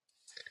with.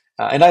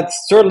 And that's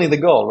certainly the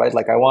goal, right?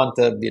 Like I want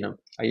to,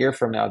 a year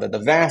from now, that the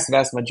vast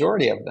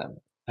majority of them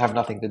have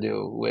nothing to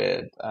do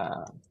with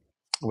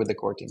the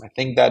core team. I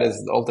think that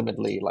is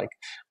ultimately like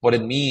what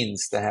it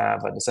means to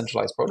have a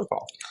decentralized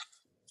protocol.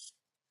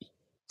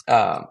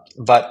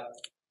 But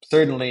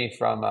certainly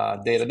from a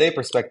day-to-day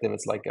perspective,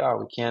 it's like, oh,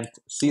 we can't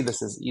see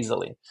this as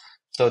easily.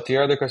 So to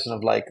your other question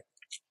of like,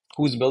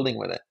 who's building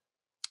with it?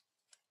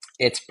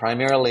 It's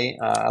primarily,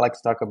 I like to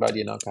talk about,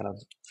 kind of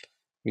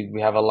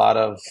we have a lot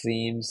of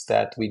themes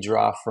that we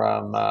draw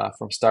from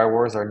Star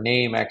Wars. Our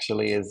name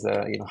actually is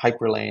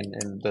Hyperlane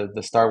in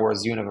the Star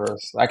Wars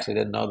universe. I actually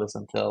didn't know this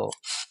until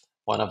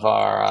one of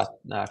our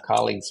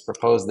colleagues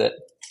proposed it.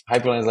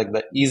 Hyperlane is like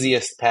the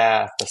easiest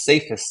path, the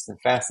safest and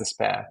fastest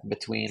path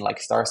between like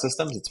star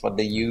systems. It's what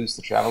they use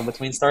to travel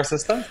between star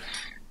systems.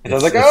 And I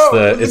was like, oh,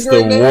 this is it's a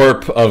the great name.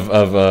 warp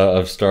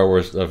of Star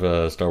Wars Yeah,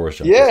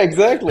 jumpers.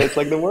 exactly. It's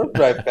like the warp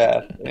drive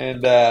path.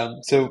 And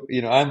so,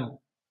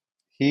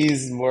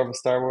 he's more of a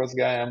Star Wars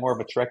guy. I'm more of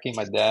a Trekkie.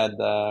 My dad,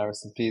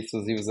 rest in peace,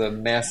 he was a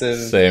massive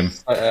Same,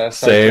 Star Trek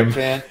same.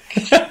 fan.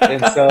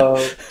 And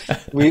so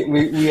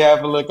we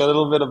have like a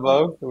little bit of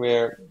both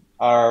where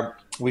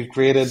we've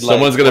created like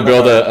Someone's gonna one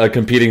of build our a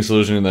competing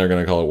solution, and they're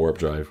gonna call it warp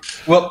drive.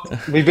 well,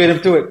 we beat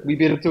him to it. We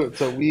beat him to it.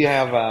 So we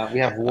have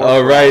warp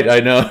Oh right, I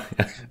routes know.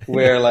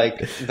 where like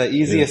the Yeah.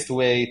 easiest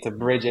way to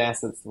bridge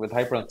assets with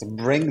Hyperlink to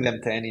bring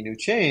them to any new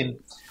chain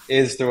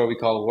is through what we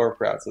call warp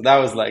routes. So that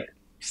was like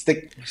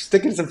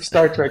sticking some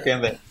Star Trek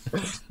in there.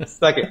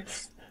 Stuck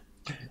it.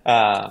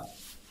 Uh,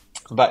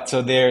 but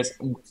so there's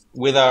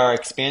with our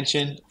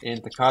expansion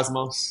into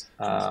Cosmos,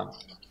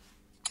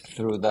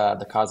 through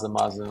the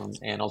Cosmos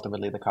and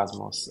ultimately the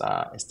Cosmos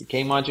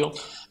SDK module.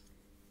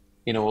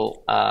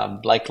 We'll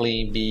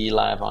likely be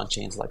live on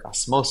chains like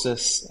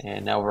Osmosis,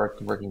 and now we're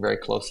working very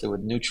closely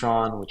with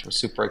Neutron, which we're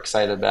super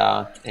excited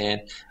about.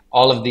 And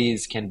all of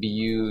these can be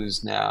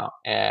used now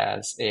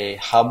as a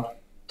hub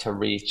to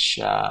reach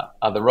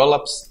other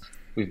rollups.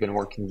 We've been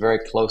working very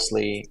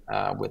closely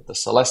with the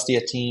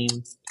Celestia team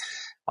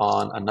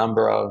on a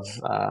number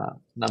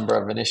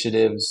of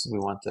initiatives. We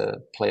want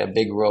to play a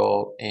big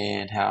role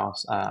in how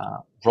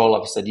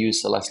rollups that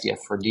use Celestia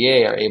for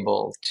DA are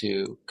able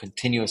to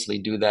continuously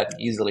do that,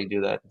 and easily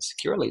do that, and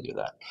securely do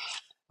that.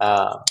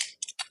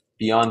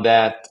 Beyond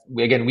that,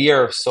 we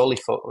are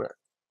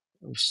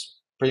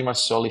pretty much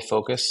solely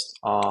focused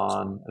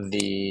on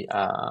the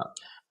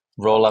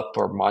roll-up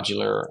or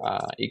modular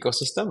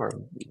ecosystem, or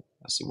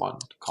as you want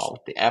to call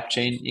it, the app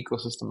chain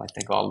ecosystem. I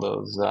think all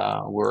those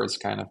words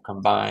kind of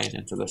combine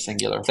into the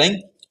singular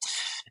thing.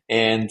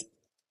 And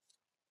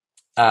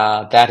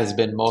that has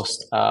been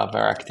most of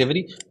our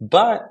activity.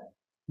 But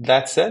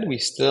that said, we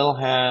still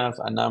have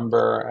a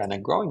number and a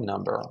growing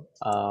number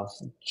of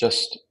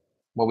just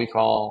what we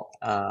call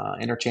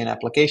interchain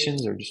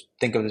applications, or just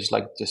think of it as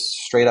like just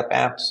straight up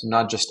apps,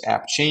 not just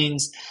app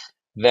chains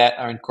that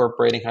are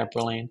incorporating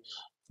Hyperlane.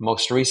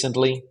 Most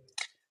recently,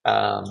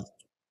 um,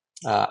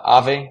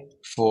 Aave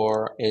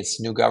for its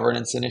new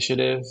governance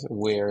initiative,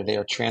 where they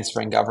are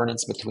transferring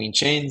governance between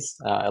chains,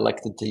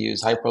 elected to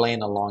use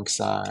Hyperlane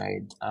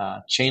alongside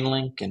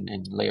Chainlink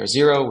and Layer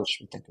Zero, which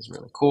we think is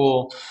really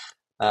cool.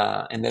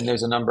 And then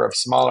there's a number of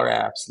smaller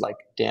apps like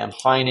Damn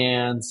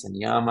Finance and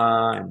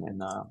Yama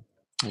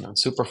and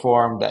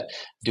Superform that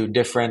do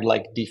different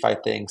like DeFi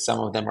things. Some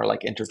of them are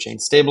like interchain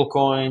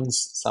stablecoins.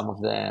 Some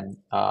of them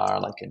are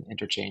like an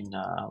interchain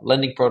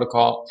lending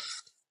protocol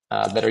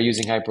that are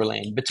using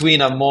Hyperlane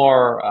between a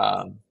more,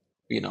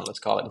 let's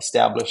call it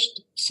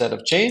established set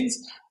of chains.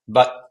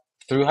 But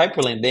through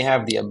Hyperlane, they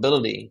have the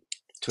ability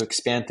to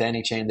expand to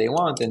any chain they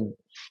want and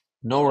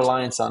no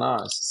reliance on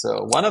us.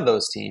 So one of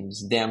those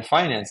teams, Damn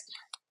Finance,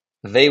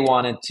 they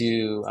wanted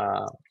to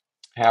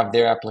have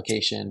their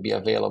application be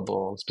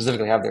available,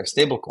 specifically have their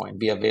stablecoin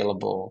be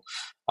available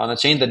on a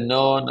chain that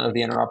none of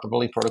the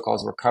interoperability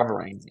protocols were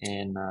covering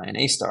in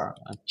A-Star,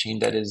 a chain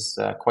that is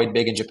quite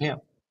big in Japan.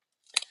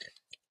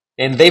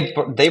 And they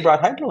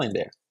brought Hyperlane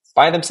there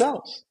by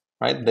themselves,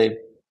 right? They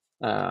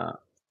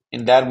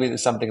in that way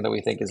is something that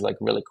we think is like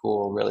really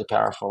cool, really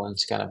powerful, and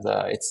it's kind of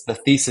it's the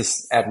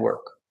thesis at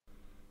work.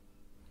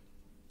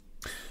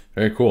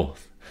 Very cool.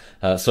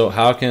 So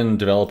how can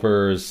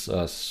developers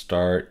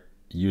start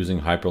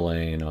using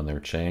Hyperlane on their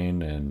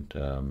chain?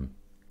 And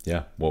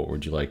yeah, what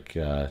would you like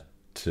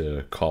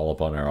to call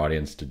upon our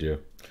audience to do?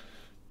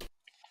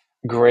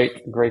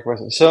 Great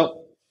question.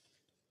 So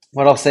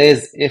what I'll say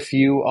is if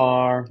you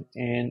are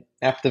an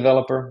app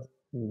developer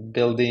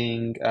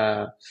building,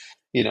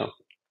 you know,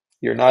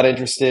 you're not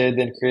interested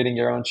in creating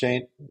your own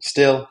chain,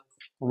 still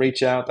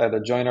reach out, either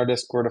join our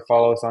Discord or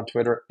follow us on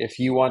Twitter. If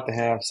you want to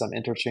have some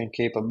interchain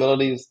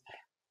capabilities,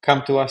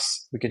 come to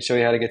us. We can show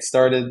you how to get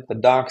started. The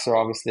docs are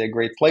obviously a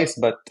great place,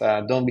 but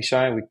don't be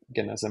shy.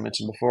 Again, as I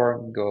mentioned before,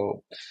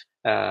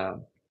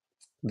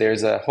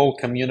 there's a whole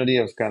community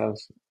of kind of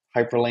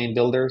Hyperlane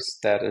builders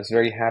that is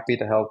very happy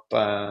to help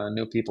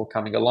new people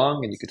coming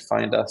along, and you could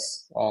find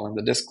us all in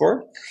the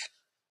Discord.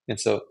 And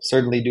so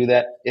certainly do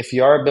that. If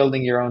you are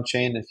building your own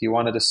chain, if you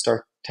wanted to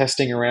start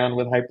testing around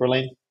with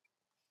Hyperlane,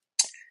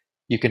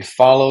 you can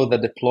follow the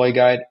deploy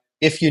guide.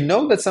 If you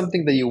know that's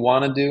something that you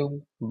want to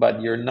do,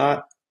 but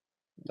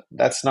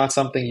that's not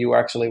something you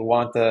actually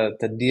want to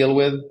deal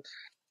with,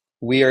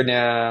 we are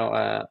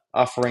now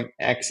offering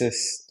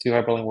access to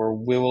Hyperlane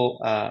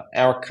where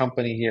our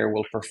company here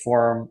will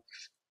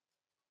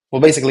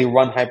basically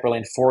run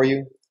Hyperlane for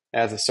you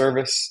as a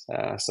service.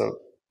 So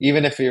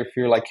even if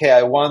you're like, hey,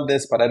 I want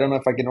this, but I don't know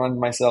if I can run it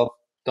myself,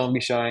 don't be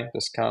shy.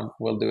 Just come.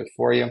 We'll do it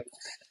for you.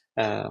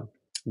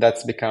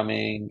 That's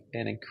becoming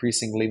an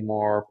increasingly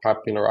more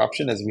popular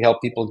option as we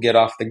help people get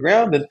off the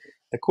ground. And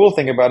the cool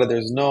thing about it,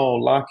 there's no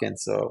lock-in.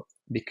 So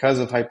because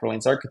of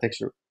Hyperlane's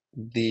architecture,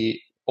 the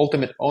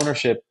ultimate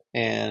ownership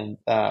and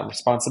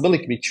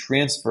responsibility can be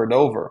transferred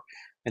over.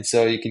 And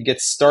so you can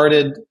get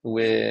started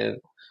with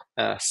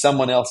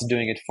someone else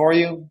doing it for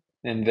you,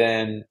 and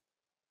then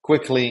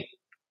quickly,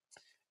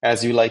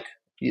 as you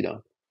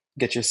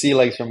get your sea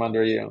legs from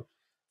under you,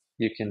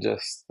 you can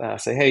just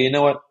say, hey, you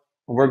know what?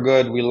 We're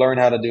good. We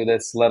learned how to do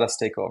this. Let us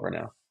take over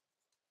now.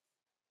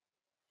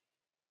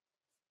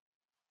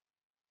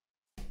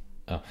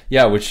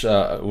 Yeah, which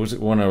was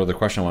one other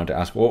question I wanted to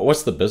ask.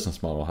 What's the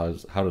business model?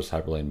 How does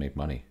Hyperlane make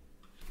money?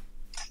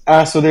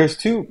 So there's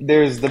two.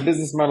 There's the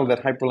business model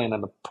that Hyperlane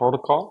and the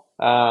protocol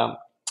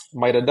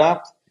might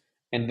adopt,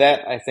 and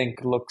that I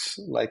think looks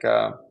like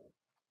a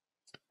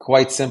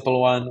quite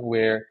simple one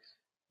where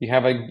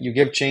you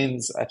give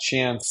chains a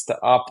chance to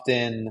opt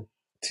in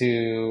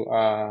to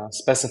a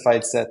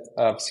specified set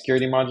of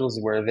security modules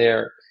where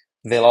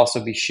they'll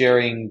also be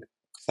sharing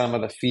some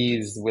of the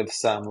fees with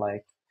some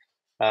like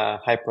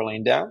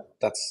Hyperlane DAO.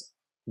 That's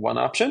one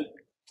option.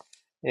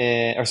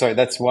 Or sorry,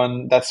 that's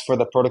for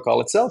the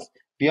protocol itself.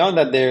 Beyond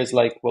that, there's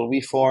like, well, we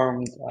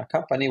formed a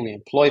company, we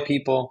employ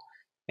people,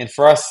 and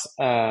for us,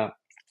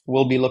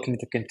 we'll be looking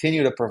to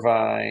continue to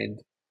provide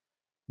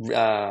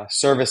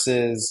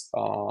services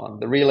on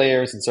the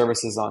relayers and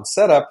services on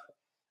setup,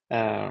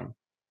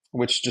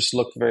 which just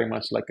look very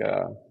much like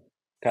a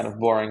kind of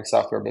boring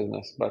software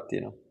business, but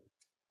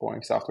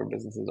boring software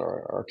businesses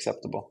are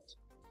acceptable.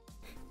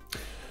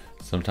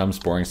 Sometimes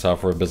boring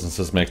software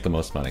businesses make the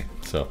most money.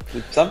 So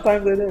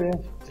sometimes they do,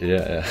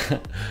 yeah.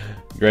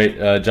 Great,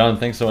 Jon.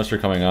 Thanks so much for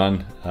coming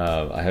on.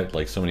 I had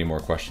like so many more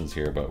questions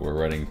here, but we're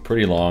running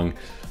pretty long.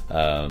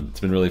 It's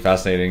been really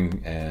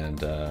fascinating,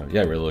 and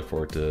yeah, I really look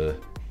forward to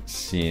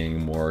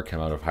seeing more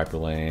come out of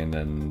Hyperlane.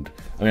 And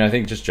I mean, I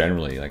think just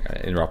generally, like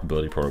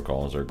interoperability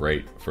protocols are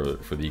great for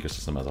the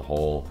ecosystem as a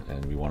whole,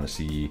 and we want to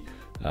see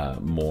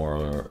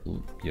more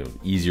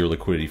easier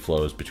liquidity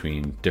flows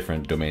between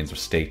different domains of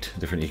state,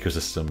 different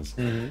ecosystems.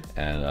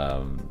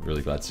 And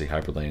really glad to see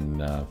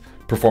Hyperlane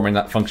performing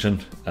that function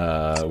with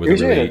a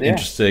really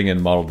interesting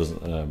and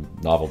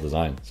novel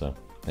design. So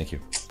thank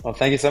you. Well,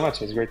 thank you so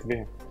much. It was great to be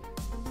here.